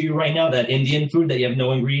inaccessible to you right now, that Indian food that you have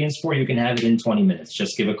no ingredients for. You can have it in 20 minutes.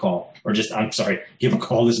 Just give a call, or give a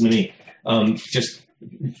call. Listen to me. Just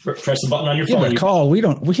press the button on your phone. Give a call. We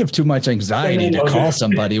have too much anxiety to call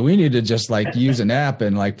somebody. We need to just use an app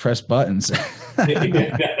and press buttons. Type.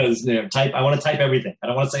 I want to type everything. I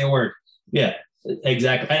don't want to say a word. Yeah,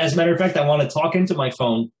 exactly. As a matter of fact, I want to talk into my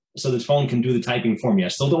phone so the phone can do the typing for me. I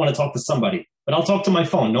still don't want to talk to somebody, but I'll talk to my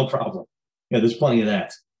phone. No problem. Yeah, there's plenty of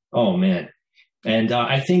that. Oh, man. And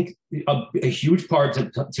I think a huge part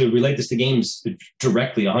to relate this to games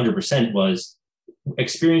directly 100% was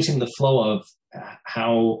experiencing the flow of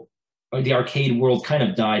how the arcade world kind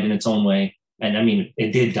of died in its own way. And I mean,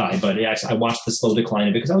 it did die, but I watched the slow decline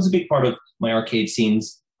of it because I was a big part of my arcade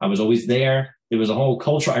scenes. I was always there. There was a whole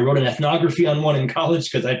culture. I wrote an ethnography on one in college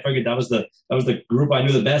because I figured that was the group I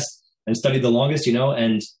knew the best and studied the longest,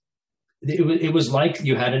 and it was like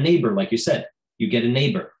you had a neighbor, like you said. You get a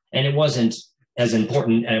neighbor. And it wasn't as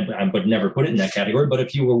important, and I would never put it in that category, but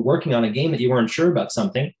if you were working on a game that you weren't sure about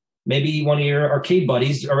something, maybe one of your arcade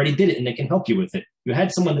buddies already did it and they can help you with it. You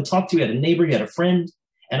had someone to talk to, you had a neighbor, you had a friend.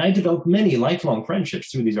 And I developed many lifelong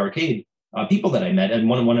friendships through these arcade people that I met. And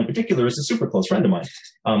one in particular is a super close friend of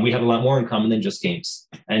mine. We have a lot more in common than just games.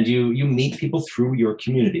 And you meet people through your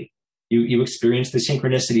community. You experience the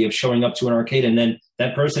synchronicity of showing up to an arcade, and then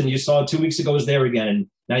that person you saw 2 weeks ago is there again. And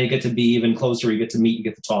now you get to be even closer. You get to meet, you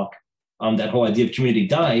get to talk. That whole idea of community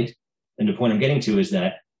died. And the point I'm getting to is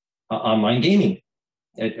that online gaming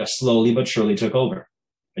slowly but surely took over.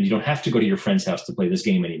 And you don't have to go to your friend's house to play this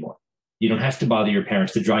game anymore. You don't have to bother your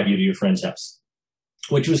parents to drive you to your friend's house,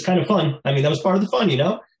 which was kind of fun. I mean, that was part of the fun, You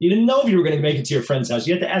didn't know if you were going to make it to your friend's house.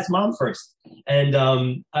 You had to ask mom first. And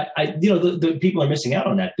the people are missing out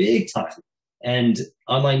on that big time. And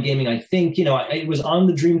online gaming, I think, it was on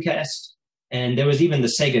the Dreamcast, and there was even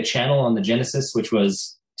the Sega Channel on the Genesis, which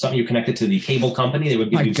was something you connected to the cable company. They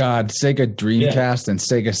would give you Sega Dreamcast and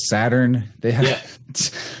Sega Saturn. They have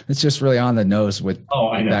it's just really on the nose with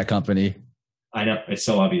that company. I know, it's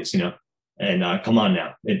so obvious, And come on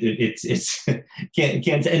now, it's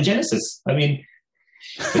can't and Genesis. I mean,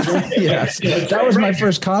 yes, that was my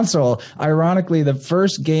first console. Ironically, the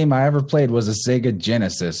first game I ever played was a Sega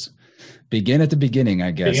Genesis. Begin at the beginning,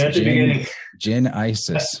 I guess.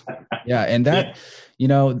 Gnosis. Yeah, and that,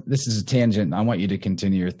 this is a tangent. I want you to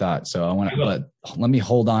continue your thought. So let me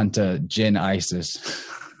hold on to Gnosis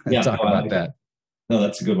and talk about that. No,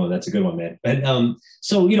 that's a good one. That's a good one, man. And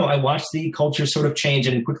so, I watched the culture sort of change,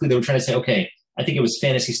 and quickly they were trying to say, okay, I think it was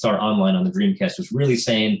Phantasy Star Online on the Dreamcast was really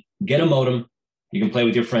saying, get a modem. You can play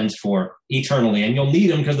with your friends for eternally, and you'll need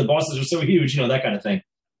them because the bosses are so huge, that kind of thing.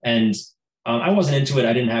 And I wasn't into it.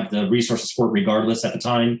 I didn't have the resources for it regardless at the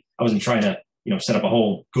time. I wasn't trying to, set up a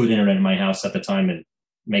whole good internet in my house at the time and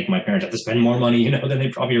make my parents have to spend more money, than they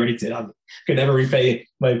probably already did. I could never repay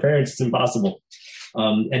my parents. It's impossible.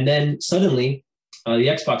 And then suddenly the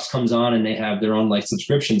Xbox comes on and they have their own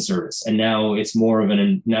subscription service. And now it's more of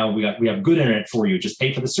now we have good internet for you. Just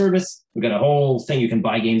pay for the service. We've got a whole thing. You can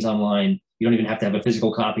buy games online. You don't even have to have a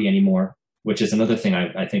physical copy anymore, which is another thing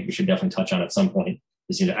I think we should definitely touch on at some point,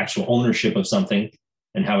 is the actual ownership of something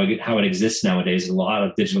and how it exists nowadays. A lot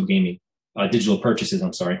of digital gaming, digital purchases,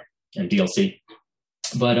 and DLC.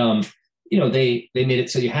 But, they made it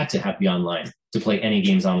so you had to be online to play any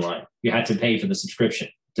games online. You had to pay for the subscription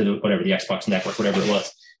to the Xbox network, whatever it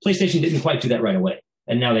was. PlayStation didn't quite do that right away.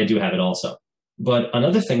 And now they do have it also. But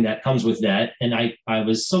another thing that comes with that, and I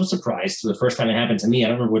was so surprised the first time it happened to me, I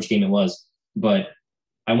don't remember which game it was, but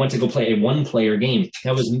I went to go play a one-player game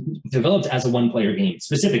that was developed as a one-player game,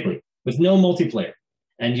 specifically, with no multiplayer.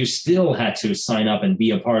 And you still had to sign up and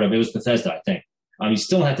be a part of it. It was Bethesda, I think. You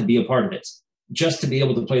still had to be a part of it just to be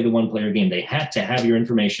able to play the one-player game. They had to have your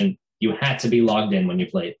information. You had to be logged in when you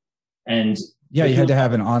played. And yeah, you had to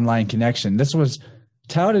have an online connection. This was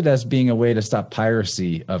touted as being a way to stop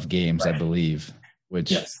piracy of games, right. I believe,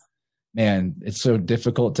 which, yes. Man, it's so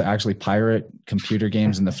difficult to actually pirate computer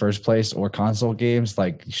games in the first place or console games.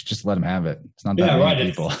 You should just let them have it. It's not that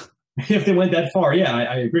many people. If they went that far, yeah,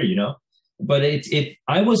 I agree, But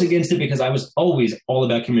I was against it because I was always all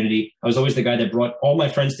about community. I was always the guy that brought all my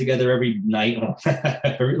friends together every night,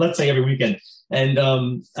 let's say every weekend. And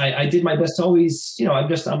I did my best to always,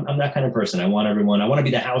 I'm that kind of person. I want to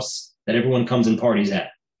be the house that everyone comes and parties at.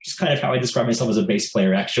 Just kind of how I describe myself as a bass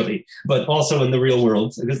player, actually, but also in the real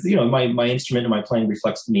world, because, my instrument and my playing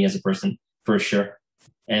reflects me as a person for sure.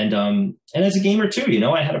 And as a gamer too,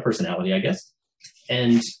 I had a personality, I guess.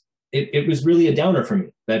 And it was really a downer for me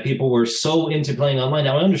that people were so into playing online.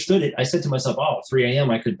 Now I understood it. I said to myself, 3 a.m.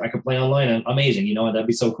 I could play online. Amazing. That'd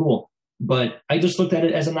be so cool. But I just looked at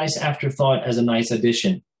it as a nice afterthought, as a nice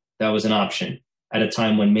addition. That was an option at a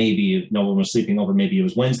time when maybe no one was sleeping over. Maybe it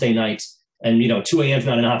was Wednesday nights and, 2 a.m. is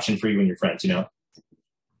not an option for you and your friends,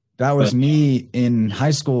 That was me in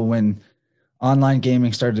high school when online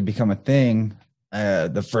gaming started to become a thing.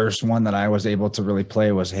 The first one that I was able to really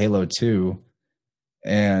play was Halo 2.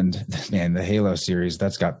 And man, the Halo series,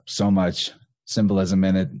 that's got so much symbolism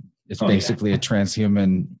in it. It's basically a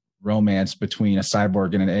transhuman romance between a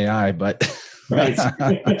cyborg and an AI, but right.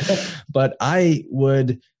 But I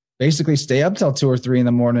would basically stay up till 2 or 3 in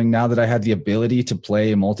the morning now that I had the ability to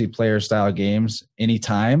play multiplayer style games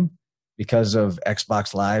anytime because of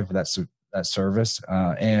Xbox Live, that service,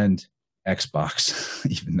 and Xbox.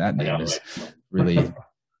 Even that name is really,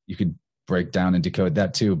 you could break down and decode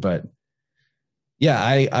that too. But yeah,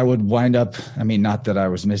 I would wind up, not that I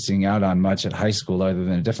was missing out on much at high school other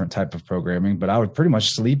than a different type of programming, but I would pretty much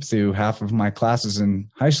sleep through half of my classes in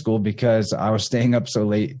high school because I was staying up so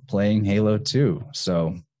late playing Halo 2.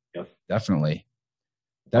 So yep. Definitely.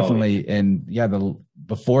 And yeah,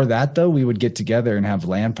 before that though, we would get together and have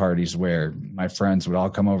LAN parties where my friends would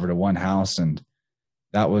all come over to one house, and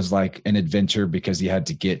that was like an adventure because you had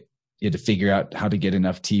to figure out how to get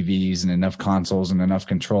enough TVs and enough consoles and enough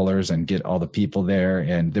controllers and get all the people there.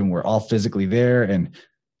 And then we're all physically there. And,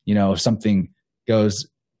 if something goes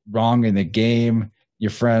wrong in the game, your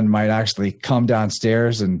friend might actually come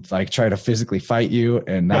downstairs and try to physically fight you.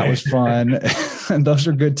 And that was fun. And those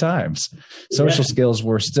are good times. Social skills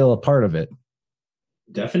were still a part of it.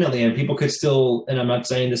 Definitely. And people could still, and I'm not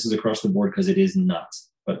saying this is across the board because it is not,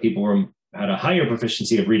 but people had a higher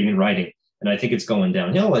proficiency of reading and writing. And I think it's going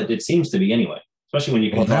downhill. It seems to be anyway, especially when you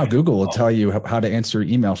can. Well, now Google will tell you how to answer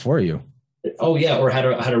email for you. Oh yeah, or how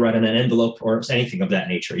to write on an envelope or anything of that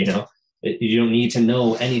nature. You don't need to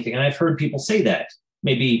know anything. And I've heard people say that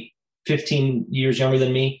maybe 15 years younger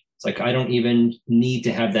than me. It's like I don't even need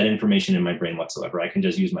to have that information in my brain whatsoever. I can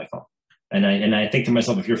just use my phone. And I think to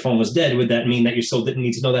myself, if your phone was dead, would that mean that you still didn't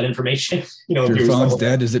need to know that information? If your phone's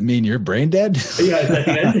dead, does it mean you're brain dead? Yeah, at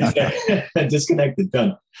the end, disconnected,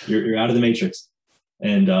 done. You're out of the matrix.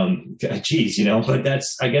 And geez, but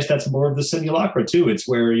I guess that's more of the simulacra too. It's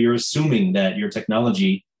where you're assuming that your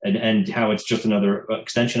technology and how it's just another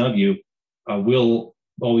extension of you will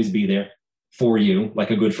always be there for you,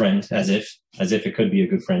 like a good friend, as if it could be a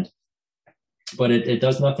good friend. But it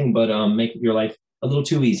does nothing but make your life a little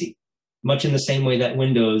too easy. Much in the same way that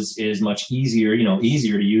Windows is much easier,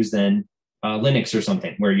 easier to use than Linux or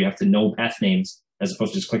something, where you have to know path names as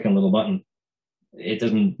opposed to just clicking a little button. It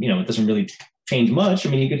doesn't really change much. I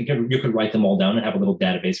mean, you could write them all down and have a little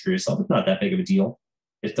database for yourself. It's not that big of a deal.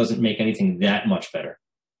 It doesn't make anything that much better.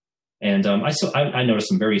 And I noticed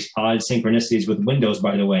some very odd synchronicities with Windows,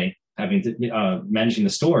 by the way, having to, managing the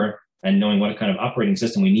store and knowing what kind of operating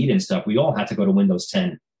system we need and stuff. We all had to go to Windows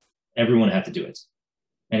 10. Everyone had to do it.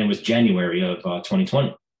 And it was January of 2020.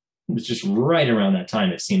 It was just right around that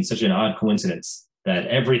time. It seemed such an odd coincidence that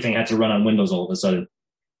everything had to run on Windows all of a sudden.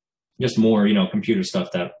 Just more, computer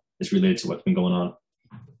stuff that is related to what's been going on.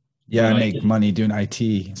 Yeah, I make money doing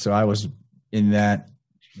IT. So I was in that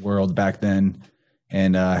world back then,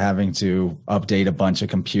 and having to update a bunch of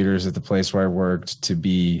computers at the place where I worked to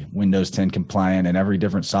be Windows 10 compliant, and every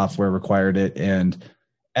different software required it. And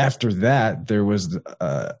after that, there was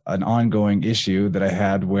an ongoing issue that I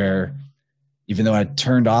had where even though I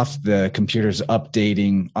turned off the computers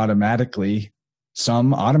updating automatically,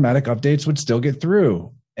 some automatic updates would still get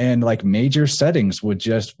through. And like major settings would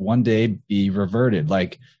just one day be reverted.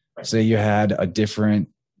 Like say you had a different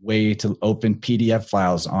way to open PDF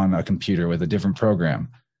files on a computer with a different program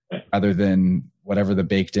other than whatever the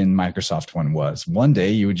baked in Microsoft one was. One day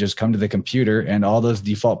you would just come to the computer and all those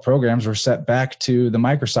default programs were set back to the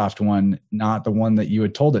Microsoft one, not the one that you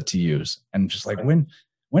had told it to use. And just like, when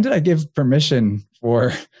did I give permission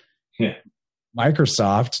for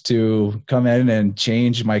Microsoft to come in and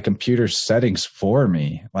change my computer settings for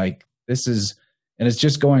me? Like this is, and it's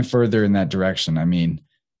just going further in that direction. I mean,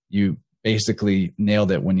 you basically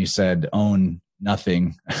nailed it when you said own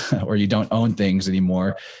nothing or you don't own things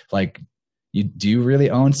anymore. Like do you really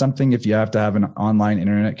own something if you have to have an online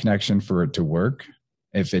internet connection for it to work?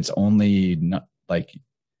 If it's only not, like,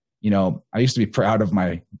 I used to be proud of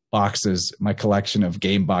my boxes, my collection of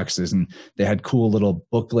game boxes, and they had cool little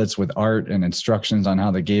booklets with art and instructions on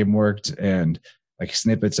how the game worked and like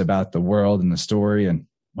snippets about the world and the story. And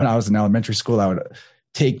when I was in elementary school, I would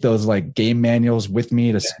take those like game manuals with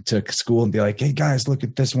me to school and be like, hey guys, look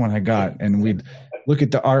at this one I got. And we'd look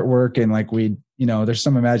at the artwork and like there's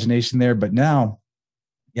some imagination there, but now,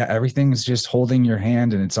 everything is just holding your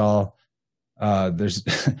hand and it's all, there's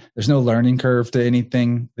no learning curve to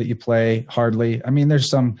anything that you play, hardly. I mean, there's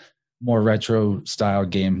some more retro style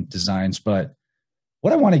game designs, but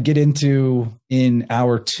what I want to get into in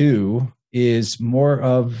hour 2 is more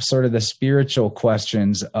of sort of the spiritual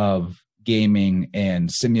questions of gaming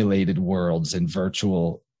and simulated worlds and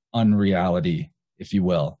virtual unreality, if you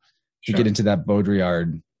will, to get into that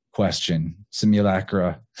Baudrillard question,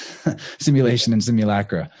 simulacra, simulation and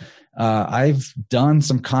simulacra. I've done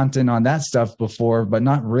some content on that stuff before, but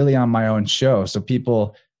not really on my own show. So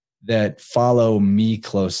people that follow me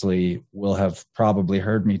closely will have probably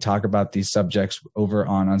heard me talk about these subjects over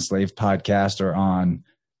on Unslaved Podcast or on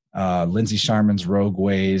Lindsay Sharman's Rogue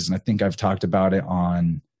Ways. And I think I've talked about it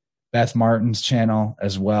on Beth Martin's channel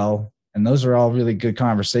as well. And those are all really good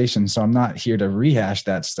conversations. So I'm not here to rehash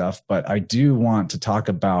that stuff, but I do want to talk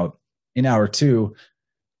about in hour 2,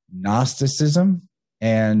 Gnosticism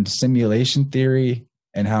and simulation theory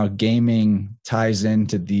and how gaming ties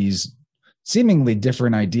into these seemingly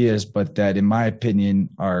different ideas, but that in my opinion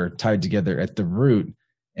are tied together at the root.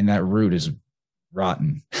 And that root is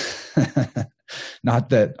rotten. Not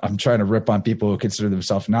that I'm trying to rip on people who consider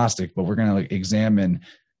themselves Gnostic, but we're going to examine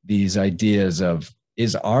these ideas of,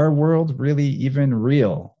 is our world really even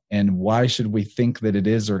real? And why should we think that it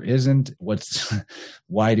is or isn't?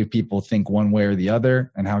 Why do people think one way or the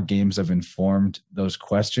other? And how games have informed those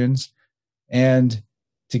questions. And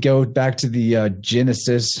to go back to the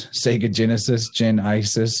Sega Genesis, Gen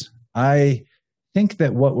Isis, I think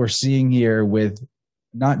that what we're seeing here with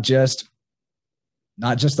not just the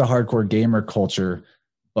hardcore gamer culture,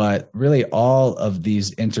 but really all of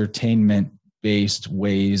these entertainment-based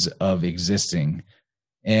ways of existing.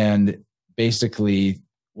 And basically,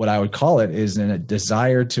 what I would call it is a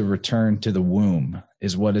desire to return to the womb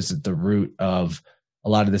is what is at the root of a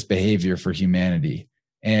lot of this behavior for humanity.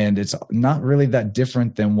 And it's not really that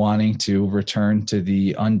different than wanting to return to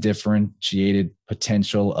the undifferentiated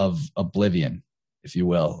potential of oblivion, if you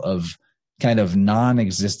will, of kind of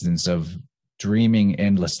non-existence, of dreaming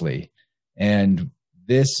endlessly. And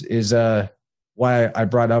this is why I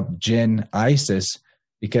brought up Gen Isis,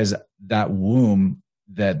 because that womb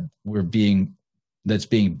that's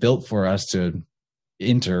being built for us to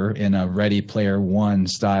enter in a Ready Player One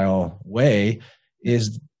style way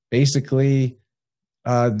is basically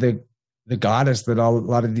the goddess that a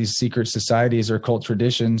lot of these secret societies or cult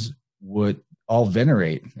traditions would all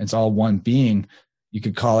venerate. It's all one being. You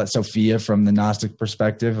could call it Sophia from the Gnostic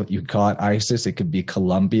perspective. You could call it Isis. It could be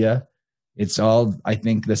Columbia. It's all, I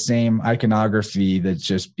think, the same iconography that's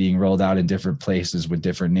just being rolled out in different places with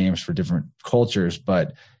different names for different cultures.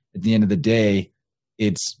 But at the end of the day,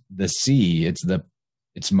 it's the sea,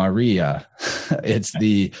 it's Maria, it's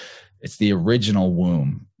the original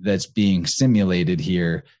womb that's being simulated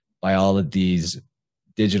here by all of these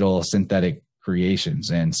digital synthetic creations.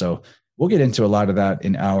 And so we'll get into a lot of that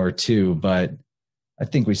in hour 2, but I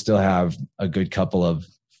think we still have a good couple of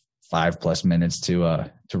 5+ minutes to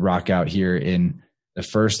rock out here in the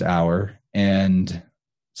first hour. And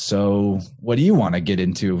so what do you want to get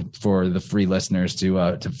into for the free listeners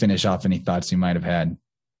to finish off any thoughts you might have had?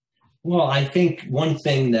 Well, I think one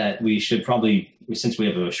thing that we should probably, since we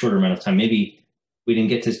have a shorter amount of time, maybe we didn't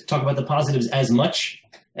get to talk about the positives as much.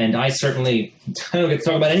 And I certainly don't get to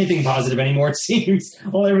talk about anything positive anymore, it seems.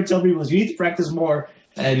 All I ever tell people is you need to practice more.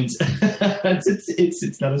 And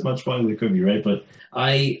it's not as much fun as it could be, right? But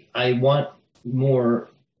I want more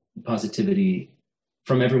positivity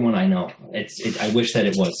from everyone I know. I wish that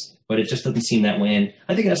it was, but it just doesn't seem that way. And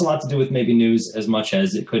I think it has a lot to do with maybe news as much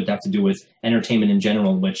as it could have to do with entertainment in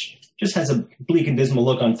general, which just has a bleak and dismal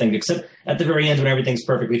look on things, except at the very end when everything's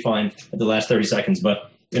perfectly fine at the last 30 seconds.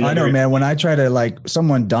 But I know, man, when I try to, like,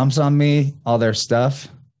 someone dumps on me all their stuff,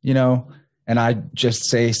 you know, and I just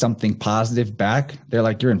say something positive back, they're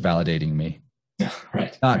like, you're invalidating me.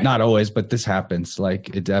 Right. Not always, but this happens.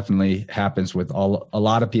 Like, it definitely happens with a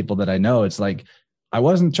lot of people that I know. It's like, I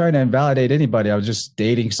wasn't trying to invalidate anybody. I was just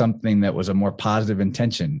stating something that was a more positive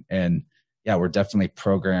intention. And yeah, we're definitely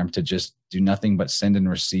programmed to just do nothing but send and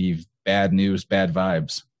receive bad news, bad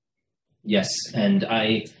vibes. Yes. And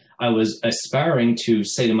I was aspiring to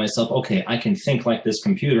say to myself, okay, I can think like this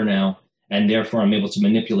computer now, and therefore I'm able to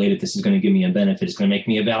manipulate it. This is going to give me a benefit. It's going to make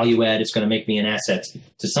me a value add. It's going to make me an asset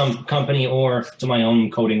to some company or to my own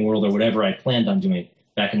coding world or whatever I planned on doing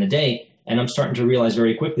back in the day. And I'm starting to realize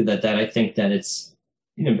very quickly that I think that it's,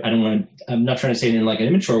 you know, I'm not trying to say it in like an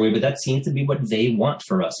immature way, but that seems to be what they want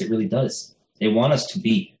for us. It really does. They want us to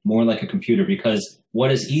be more like a computer, because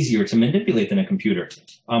what is easier to manipulate than a computer?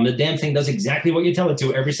 The damn thing does exactly what you tell it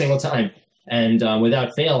to every single time, and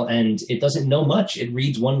without fail. And it doesn't know much. It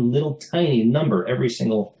reads one little tiny number every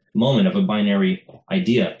single moment of a binary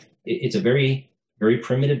idea. It's a very, very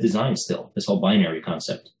primitive design still, this whole binary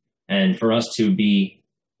concept. And for us to be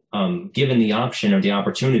given the option or the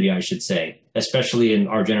opportunity, I should say, especially in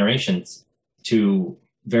our generations, to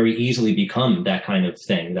very easily become that kind of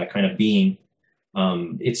thing, that kind of being.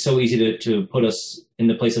 It's so easy to put us in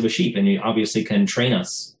the place of a sheep, and you obviously can train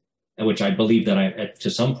us, which I believe that to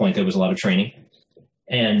some point there was a lot of training,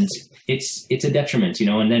 and it's a detriment, you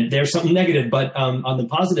know. And then there's something negative, but on the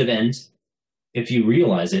positive end, if you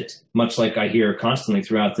realize it, much like I hear constantly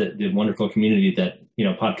throughout the wonderful community that, you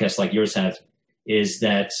know, podcasts like yours have, is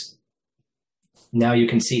that now you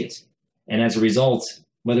can see it, and as a result,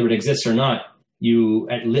 whether it exists or not, you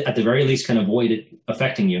at the very least can avoid it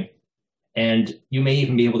affecting you. And you may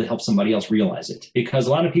even be able to help somebody else realize it, because a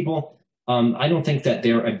lot of people, I don't think that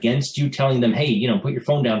they're against you telling them, hey, you know, put your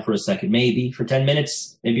phone down for a second, maybe for 10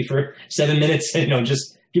 minutes, maybe for 7 minutes, you know,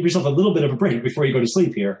 just give yourself a little bit of a break before you go to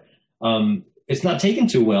sleep here. It's not taken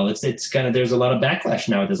too well. It's kind of, there's a lot of backlash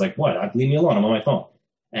now. It's like, what? Leave me alone. I'm on my phone.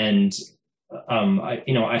 And,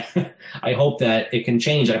 I hope that it can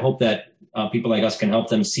change. I hope that people like us can help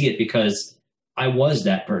them see it, because I was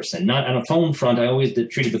that person. Not on a phone front. I always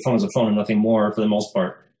treated the phone as a phone and nothing more for the most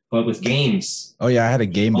part. But with games. Oh, yeah. I had a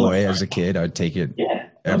Game Boy as a kid. I'd take it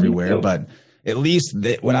everywhere. But at least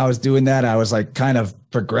when I was doing that, I was like kind of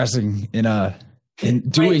progressing in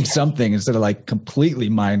doing something instead of like completely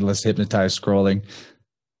mindless, hypnotized scrolling.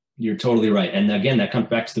 You're totally right. And again, that comes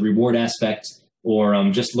back to the reward aspect, or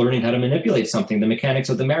just learning how to manipulate something. The mechanics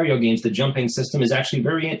of the Mario games, the jumping system is actually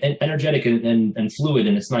very energetic and fluid,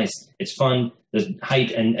 and it's nice. It's fun. There's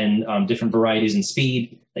height and different varieties and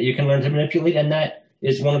speed that you can learn to manipulate, and that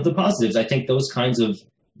is one of the positives. I think those kinds of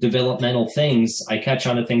developmental things, I catch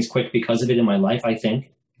on to things quick because of it in my life, I think.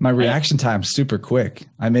 My reaction time's super quick.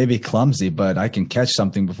 I may be clumsy, but I can catch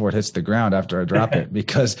something before it hits the ground after I drop it,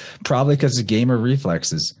 because of gamer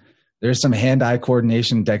reflexes. There's some hand-eye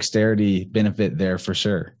coordination, dexterity benefit there for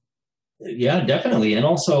sure. Yeah, definitely. And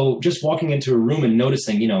also just walking into a room and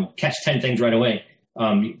noticing, you know, catch 10 things right away.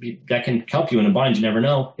 That can help you in a bind. You never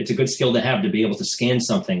know. It's a good skill to have, to be able to scan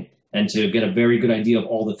something and to get a very good idea of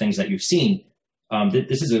all the things that you've seen.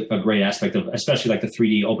 This is a great aspect of, especially like the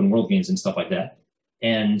 3D open world games and stuff like that.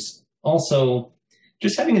 And also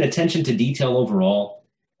just having an attention to detail overall.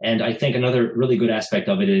 And I think another really good aspect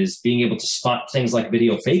of it is being able to spot things like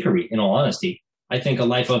video fakery, in all honesty. I think a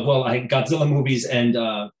life of, Godzilla movies and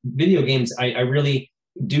video games, I really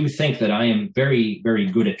do think that I am very, very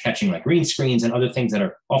good at catching like green screens and other things that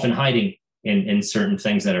are often hiding in certain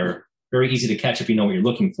things that are very easy to catch if you know what you're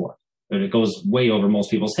looking for. But it goes way over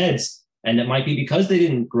most people's heads. And it might be because they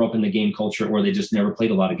didn't grow up in the game culture, or they just never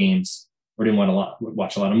played a lot of games, or didn't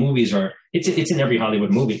watch a lot of movies, or it's in every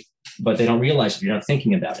Hollywood movie, but they don't realize it. You're not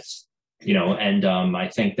thinking about it, and I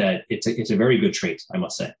think that it's a very good trait, I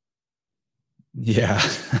must say. Yeah.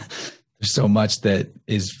 There's so much that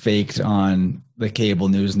is faked on the cable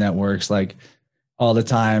news networks. Like all the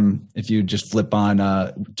time, if you just flip on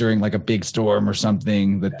during like a big storm or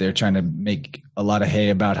something that they're trying to make a lot of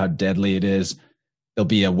hay about how deadly it is, there'll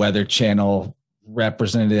be a Weather Channel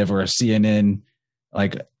representative or a CNN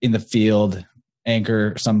like in the field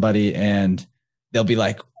anchor somebody, and they'll be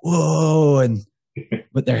like, whoa, and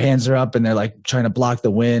but their hands are up and they're like trying to block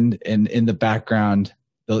the wind, and in the background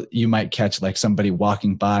you might catch like somebody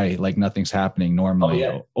walking by like nothing's happening normally.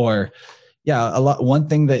 Oh, yeah. Or one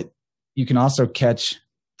thing that you can also catch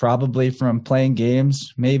probably from playing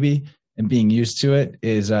games maybe and being used to it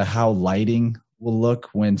is how lighting will look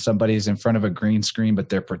when somebody's in front of a green screen but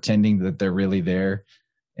they're pretending that they're really there.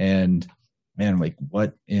 And man, like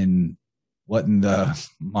what in the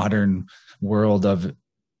modern world of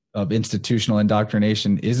institutional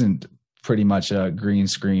indoctrination isn't pretty much a green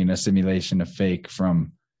screen, a simulation, a fake,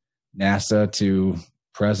 from NASA to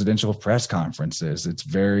presidential press conferences. It's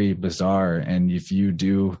very bizarre. And if you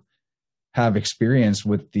do have experience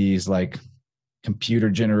with these like computer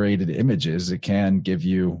generated images, it can give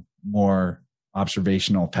you more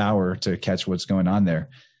observational power to catch what's going on there.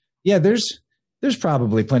 Yeah, there's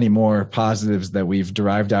probably plenty more positives that we've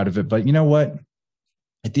derived out of it. But you know what?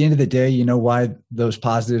 At the end of the day, you know why those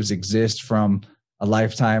positives exist from a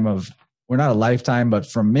lifetime of, or not a lifetime, but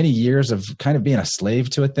from many years of kind of being a slave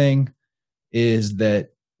to a thing, is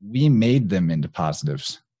that we made them into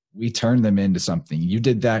positives. We turned them into something. You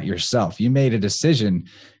did that yourself. You made a decision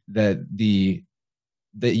that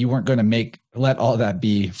you weren't going to let all that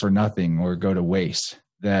be for nothing or go to waste.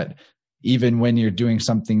 That even when you're doing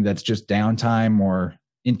something that's just downtime or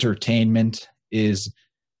entertainment is,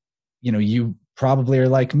 you probably are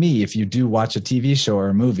like me. If you do watch a TV show or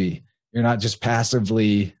a movie, you're not just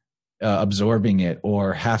passively absorbing it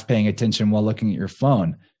or half paying attention while looking at your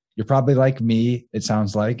phone. You're probably like me, it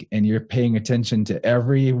sounds like, and you're paying attention to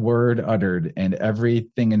every word uttered and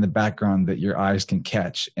everything in the background that your eyes can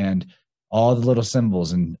catch, and all the little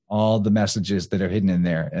symbols and all the messages that are hidden in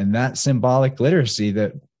there. And that symbolic literacy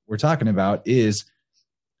that we're talking about is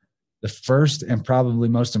the first and probably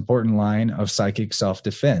most important line of psychic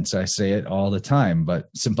self-defense. I say it all the time, but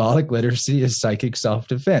symbolic literacy is psychic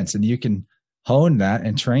self-defense. And you can hone that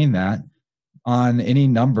and train that on any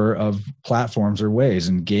number of platforms or ways.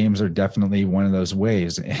 And games are definitely one of those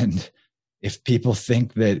ways. And if people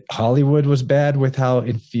think that Hollywood was bad with how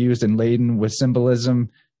infused and laden with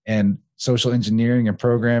symbolism and social engineering and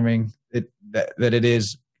programming, that it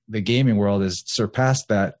is, the gaming world has surpassed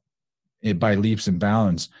that by leaps and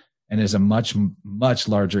bounds and is a much, much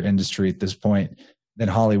larger industry at this point than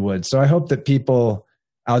Hollywood. So I hope that people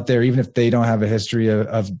out there, even if they don't have a history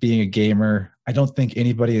of being a gamer, I don't think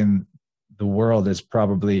anybody in the world has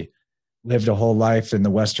probably lived a whole life in the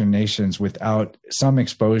Western nations without some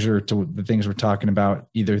exposure to the things we're talking about,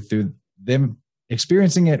 either through them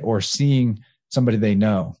experiencing it or seeing somebody they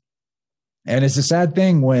know. And it's a sad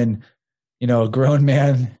thing when, a grown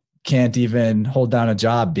man can't even hold down a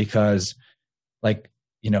job because,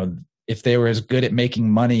 if they were as good at making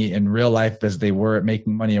money in real life as they were at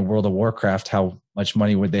making money in World of Warcraft, how much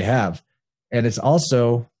money would they have? And it's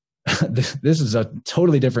also, this is a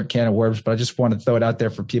totally different can of worms, but I just want to throw it out there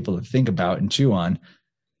for people to think about and chew on,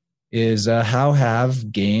 is how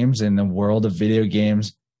have games in the world of video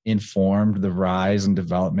games informed the rise and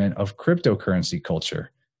development of cryptocurrency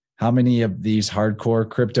culture? How many of these hardcore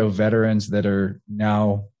crypto veterans that are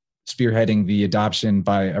now spearheading the adoption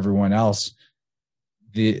by everyone else,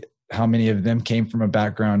 how many of them came from a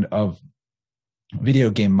background of video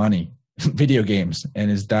game money, video games?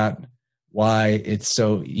 And is that why it's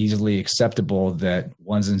so easily acceptable that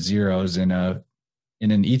ones and zeros in an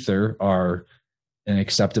ether are an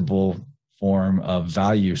acceptable form of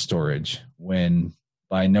value storage, when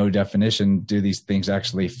by no definition do these things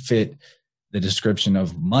actually fit the description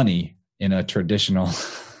of money in a traditional,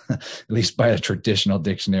 at least by a traditional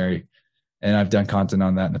dictionary? And I've done content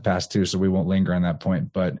on that in the past too, so we won't linger on that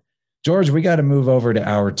point. But George, we got to move over to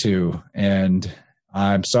hour 2. And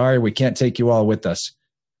I'm sorry we can't take you all with us.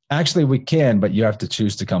 Actually, we can, but you have to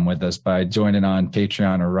choose to come with us by joining on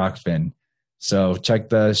Patreon or Rockfin. So check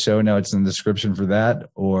the show notes in the description for that,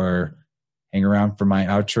 or hang around for my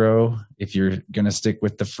outro. If you're going to stick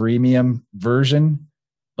with the freemium version,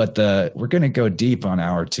 But we're going to go deep on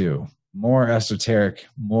hour 2, more esoteric,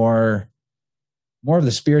 more of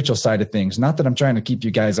the spiritual side of things. Not that I'm trying to keep you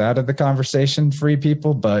guys out of the conversation, free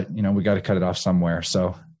people, but we got to cut it off somewhere.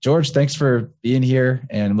 So George, thanks for being here,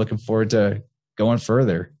 and I'm looking forward to going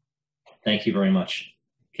further. Thank you very much.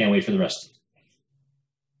 Can't wait for the rest.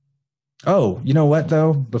 Oh, you know what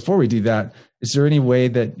though? Before we do that, is there any way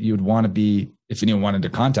that you'd want to be, if anyone wanted to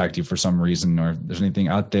contact you for some reason, or if there's anything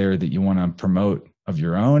out there that you want to promote of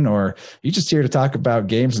your own, or are you just here to talk about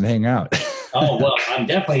games and hang out? Oh, well, I'm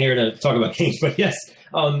definitely here to talk about games, but yes,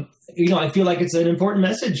 I feel like it's an important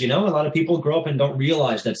message. A lot of people grow up and don't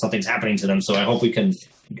realize that something's happening to them. So I hope we can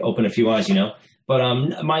open a few eyes, but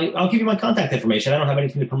I'll give you my contact information. I don't have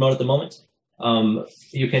anything to promote at the moment.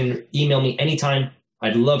 You can email me anytime.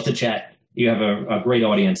 I'd love to chat. You have a great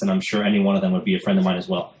audience, and I'm sure any one of them would be a friend of mine as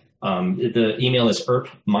well. The email is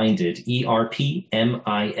erpminded,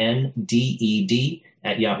 ERPMINDED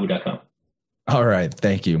 @yahoo.com. All right.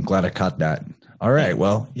 Thank you. I'm glad I caught that. All right.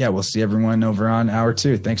 Well, yeah, we'll see everyone over on hour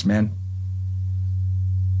 2. Thanks, man.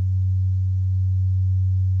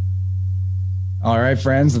 All right,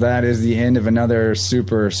 friends, that is the end of another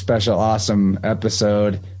super special, awesome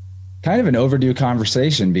episode. Kind of an overdue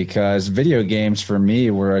conversation, because video games for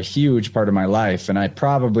me were a huge part of my life, and I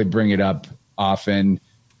probably bring it up often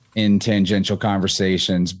in tangential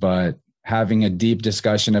conversations, but having a deep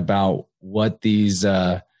discussion about what these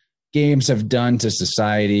games have done to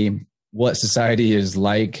society, what society is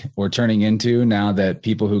like or turning into now that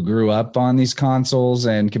people who grew up on these consoles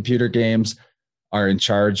and computer games are in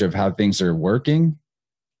charge of how things are working.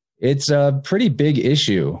 It's a pretty big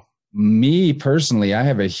issue. Me personally, I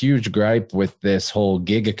have a huge gripe with this whole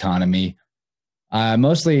gig economy,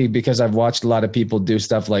 mostly because I've watched a lot of people do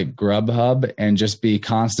stuff like Grubhub and just be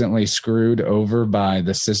constantly screwed over by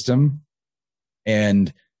the system,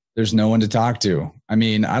 and there's no one to talk to. I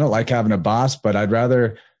mean, I don't like having a boss, but I'd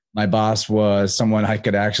rather my boss was someone I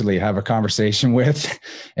could actually have a conversation with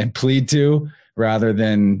and plead to, rather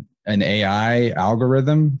than an AI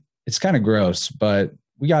algorithm. It's kind of gross, but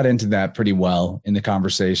we got into that pretty well in the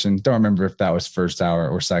conversation. Don't remember if that was first hour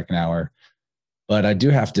or second hour, but I do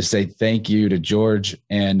have to say thank you to George,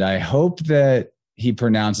 and I hope that he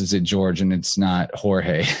pronounces it George and it's not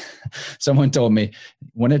Jorge. Someone told me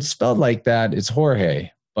when it's spelled like that, it's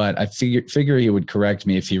Jorge, but I figure he would correct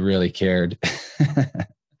me if he really cared.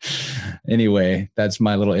 Anyway, that's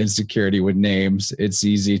my little insecurity with names. It's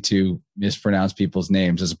easy to mispronounce people's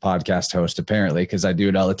names as a podcast host, apparently, because I do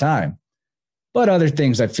it all the time. But other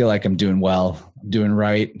things, I feel like I'm doing well. I'm doing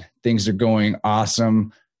right. Things are going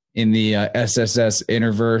awesome in the SS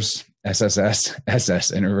InnerVerse.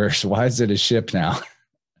 Why is it a ship now?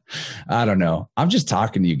 I don't know. I'm just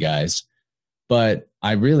talking to you guys. But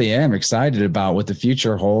I really am excited about what the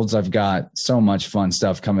future holds. I've got so much fun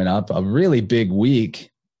stuff coming up. A really big week.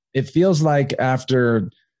 It feels like after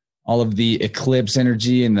all of the eclipse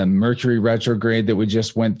energy and the Mercury retrograde that we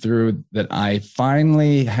just went through, that I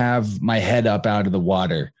finally have my head up out of the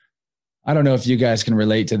water. I don't know if you guys can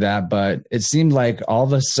relate to that, but it seemed like all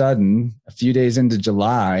of a sudden, a few days into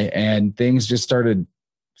July, and things just started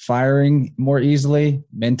firing more easily,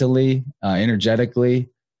 mentally, energetically.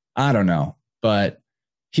 I don't know, but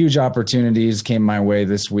huge opportunities came my way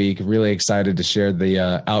this week. Really excited to share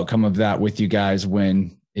the outcome of that with you guys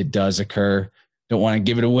when it does occur. Don't want to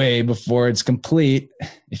give it away before it's complete.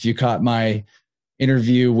 If you caught my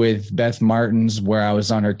interview with Beth Martins, where I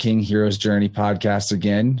was on her King Hero's Journey podcast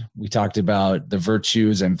again, we talked about the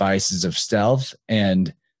virtues and vices of stealth.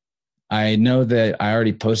 And I know that I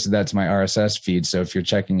already posted that to my RSS feed. So if you're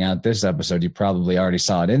checking out this episode, you probably already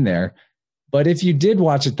saw it in there. But if you did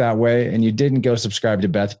watch it that way and you didn't go subscribe to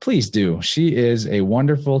Beth, please do. She is a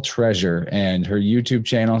wonderful treasure, and her YouTube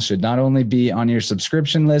channel should not only be on your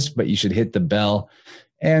subscription list, but you should hit the bell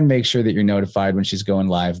and make sure that you're notified when she's going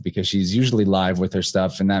live, because she's usually live with her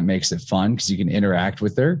stuff, and that makes it fun because you can interact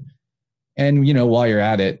with her. And, while you're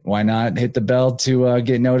at it, why not hit the bell to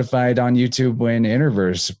get notified on YouTube when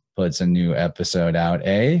InnerVerse puts a new episode out,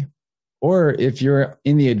 eh? Or if you're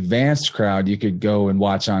in the advanced crowd, you could go and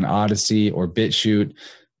watch on Odyssey or BitChute,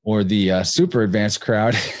 or the super advanced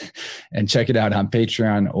crowd and check it out on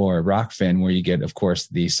Patreon or Rockfin, where you get, of course,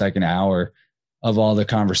 the second hour of all the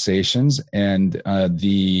conversations. And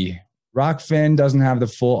the Rockfin doesn't have the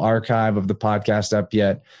full archive of the podcast up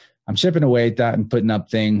yet. I'm chipping away at that and putting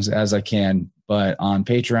up things as I can. But on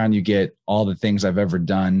Patreon, you get all the things I've ever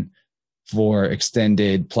done for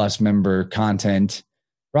extended plus member content.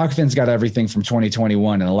 Rockfin's got everything from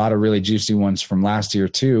 2021 and a lot of really juicy ones from last year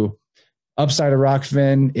too. Upside of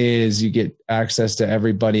Rockfin is you get access to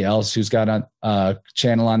everybody else who's got a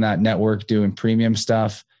channel on that network doing premium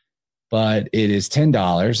stuff. but it is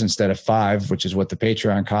 $10 instead of $5, which is what the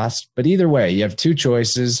Patreon costs. But either way, you have two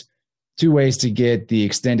choices, two ways to get the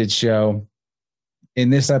extended show. In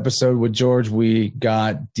this episode with George, we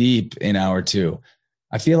got deep in hour 2.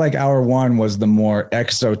 I feel like hour 1 was the more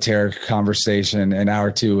exoteric conversation and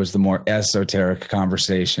hour 2 was the more esoteric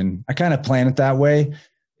conversation. I kind of plan it that way.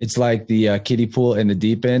 It's like the kiddie pool in the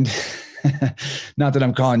deep end. Not that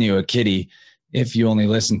I'm calling you a kiddie. If you only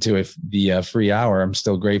listen to it the free hour, I'm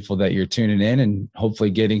still grateful that you're tuning in and hopefully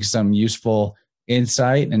getting some useful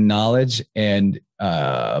insight and knowledge and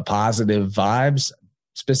positive vibes.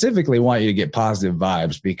 Specifically want you to get positive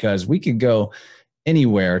vibes because we could go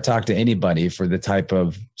anywhere, talk to anybody for the type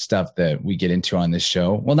of stuff that we get into on this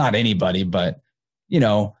show. Well, not anybody, but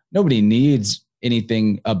nobody needs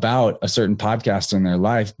anything about a certain podcast in their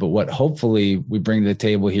life. But what hopefully we bring to the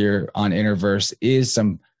table here on InnerVerse is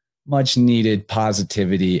some much needed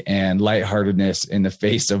positivity and lightheartedness in the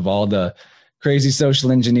face of all the crazy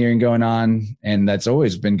social engineering going on. And that's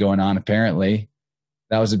always been going on, apparently.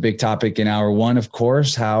 That was a big topic in hour 1, of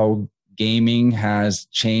course, how gaming has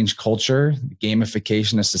changed culture,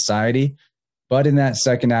 gamification of society. But in that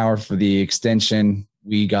second hour for the extension,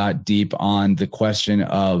 we got deep on the question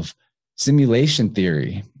of simulation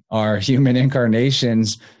theory. Are human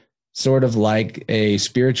incarnations sort of like a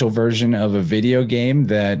spiritual version of a video game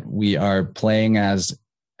that we are playing as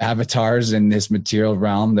avatars in this material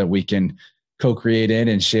realm that we can co-create in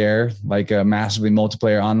and share, like a massively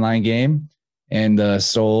multiplayer online game? And the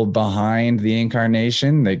soul behind the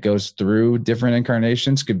incarnation that goes through different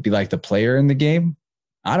incarnations could be like the player in the game.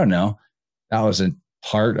 I don't know. That was a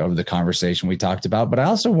part of the conversation we talked about, but I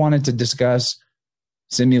also wanted to discuss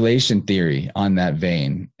simulation theory on that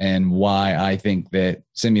vein and why I think that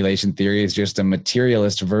simulation theory is just a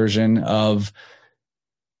materialist version of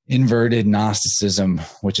inverted Gnosticism,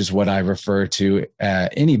 which is what I refer to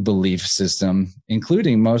any belief system,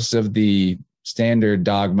 including most of the standard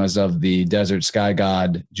dogmas of the desert sky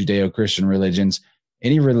god Judeo-Christian religions.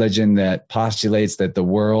 Any religion that postulates that the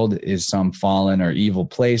world is some fallen or evil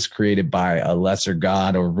place created by a lesser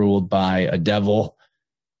god or ruled by a devil.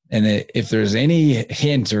 And if there's any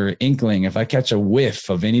hint or inkling, if I catch a whiff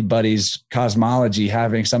of anybody's cosmology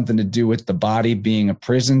having something to do with the body being a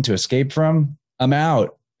prison to escape from, I'm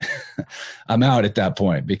out. I'm out at that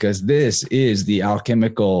point, because this is the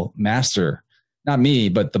alchemical master. Not me,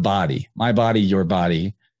 but the body, my body, your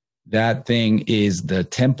body. That thing is the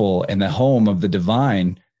temple and the home of the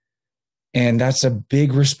divine. And that's a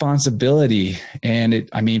big responsibility. And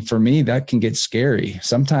for me, that can get scary.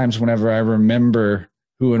 Sometimes whenever I remember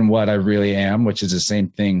who and what I really am, which is the same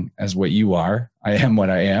thing as what you are, I am what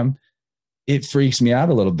I am, it freaks me out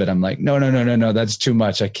a little bit. I'm like, no, that's too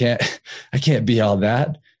much. I can't be all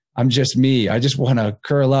that. I'm just me. I just want to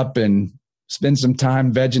curl up and spend some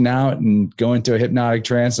time vegging out and go into a hypnotic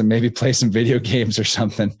trance and maybe play some video games or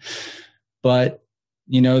something. But,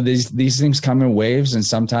 these things come in waves, and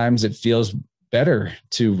sometimes it feels better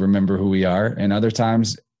to remember who we are. And other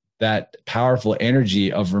times that powerful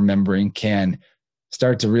energy of remembering can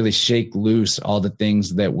start to really shake loose all the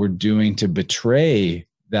things that we're doing to betray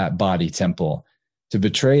that body temple, to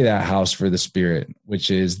betray that house for the spirit,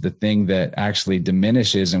 which is the thing that actually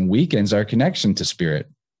diminishes and weakens our connection to spirit.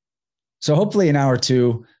 So hopefully in hour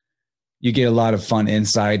 2, you get a lot of fun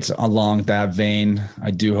insights along that vein.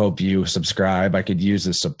 I do hope you subscribe. I could use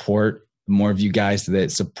the support. The more of you guys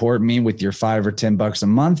that support me with your $5 or $10 a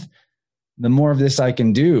month, the more of this I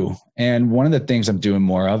can do. And one of the things I'm doing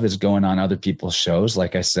more of is going on other people's shows.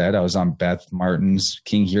 Like I said, I was on Beth Martin's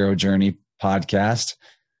King Hero Journey podcast.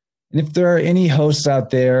 And if there are any hosts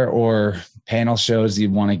out there or panel shows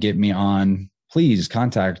you'd want to get me on, please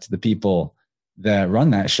contact the people that run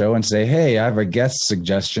that show and say, hey, I have a guest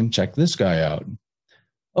suggestion. Check this guy out.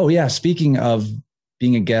 Oh yeah. Speaking of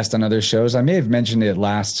being a guest on other shows, I may have mentioned it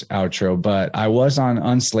last outro, but I was on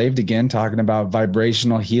Unslaved again, talking about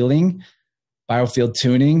vibrational healing, biofield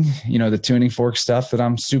tuning, the tuning fork stuff that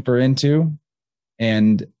I'm super into.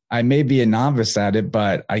 And I may be a novice at it,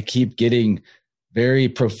 but I keep getting very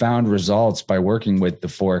profound results by working with the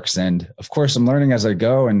forks. And of course I'm learning as I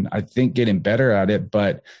go, and I think getting better at it,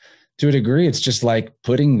 but to a degree, it's just like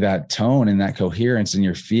putting that tone and that coherence in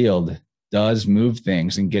your field does move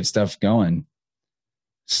things and get stuff going.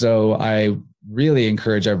 So I really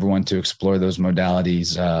encourage everyone to explore those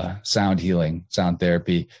modalities, sound healing, sound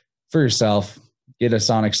therapy for yourself. Get a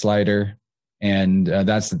sonic slider. And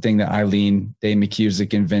that's the thing that Eileen Day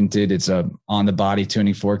McCusick invented. It's a on the body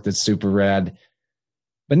tuning fork that's super rad.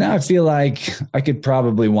 But now I feel like I could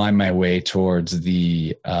probably wind my way towards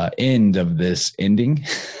the end of this ending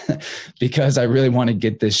because I really want to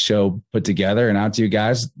get this show put together and out to you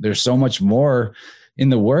guys. There's so much more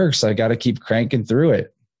in the works. I got to keep cranking through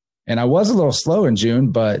it. And I was a little slow in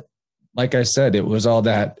June, but like I said, it was all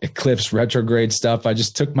that eclipse retrograde stuff. I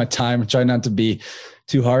just took my time, tried not to be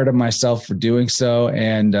too hard on myself for doing so.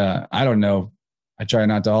 And I don't know. I try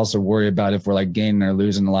not to also worry about if we're like gaining or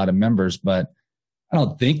losing a lot of members, but I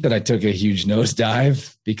don't think that I took a huge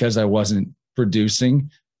nosedive because I wasn't producing.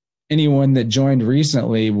 Anyone that joined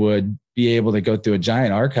recently would be able to go through a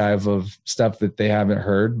giant archive of stuff that they haven't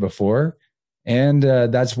heard before. And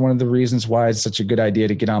that's one of the reasons why it's such a good idea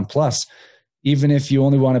to get on Plus. Even if you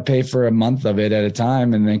only want to pay for a month of it at a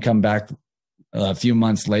time and then come back a few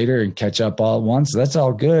months later and catch up all at once, that's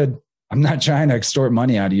all good. I'm not trying to extort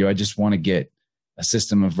money out of you. I just want to get a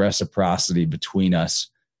system of reciprocity between us.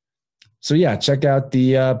 So yeah, check out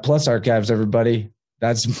the Plus archives, everybody.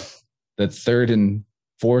 That's the third and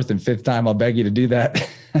fourth and fifth time I'll beg you to do that.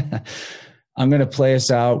 I'm going to play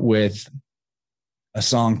us out with a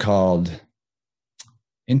song called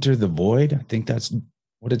Enter the Void. I think that's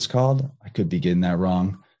what it's called. I could be getting that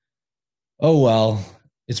wrong. Oh, well,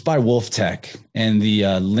 it's by Wolf Tech, and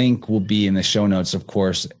the link will be in the show notes, of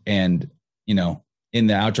course. And, you know, in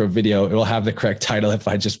the outro video, it will have the correct title if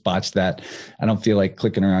I just botched that. I don't feel like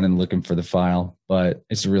clicking around and looking for the file, but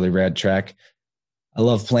it's a really rad track. I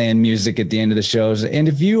love playing music at the end of the shows. And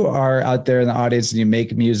if you are out there in the audience and you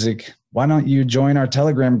make music, why don't you join our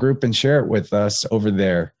Telegram group and share it with us over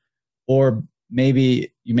there? Or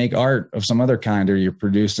maybe you make art of some other kind, or you're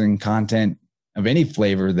producing content of any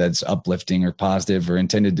flavor that's uplifting or positive or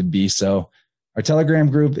intended to be so. Our Telegram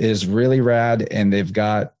group is really rad, and they've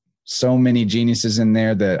got so many geniuses in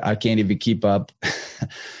there that I can't even keep up.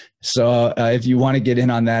 So if you want to get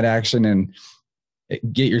in on that action and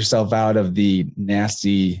get yourself out of the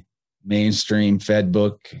nasty mainstream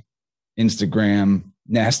Fedbook, Instagram,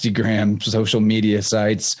 Nastygram, social media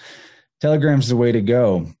sites, Telegram's the way to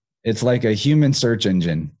go. It's like a human search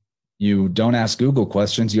engine. You don't ask Google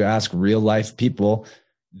questions. You ask real life people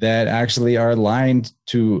that actually are aligned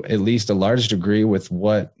to at least a large degree with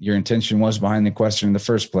what your intention was behind the question in the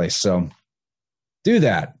first place. So do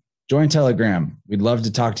that. Join Telegram. We'd love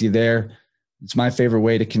to talk to you there. It's my favorite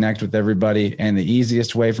way to connect with everybody and the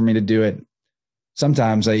easiest way for me to do it.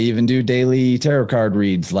 Sometimes I even do daily tarot card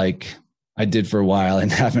reads like I did for a while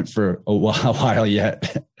and haven't for a while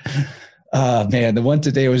yet. Man, the one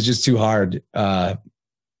today was just too hard.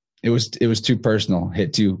 It was too personal,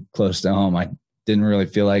 hit too close to home. I didn't really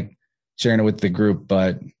feel like sharing it with the group,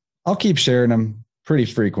 but I'll keep sharing them pretty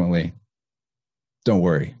frequently. Don't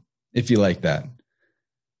worry if you like that.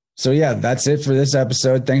 So yeah, that's it for this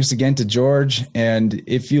episode. Thanks again to George. And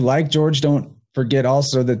if you like George, don't forget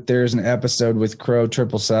also that there's an episode with Crow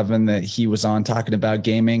 777 that he was on talking about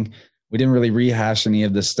gaming. We didn't really rehash any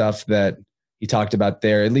of the stuff that he talked about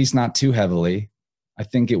there, at least not too heavily. I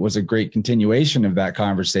think it was a great continuation of that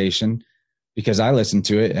conversation because I listened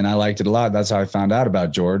to it and I liked it a lot. That's how I found out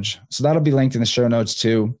about George. So that'll be linked in the show notes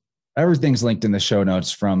too. Everything's linked in the show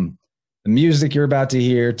notes, from the music you're about to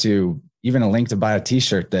hear to even a link to buy a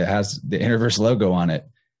t-shirt that has the InnerVerse logo on it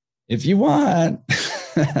if you want.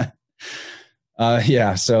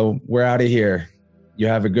 Yeah, so we're out of here. You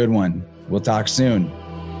have a good one. We'll talk soon.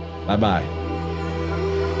 Bye-bye.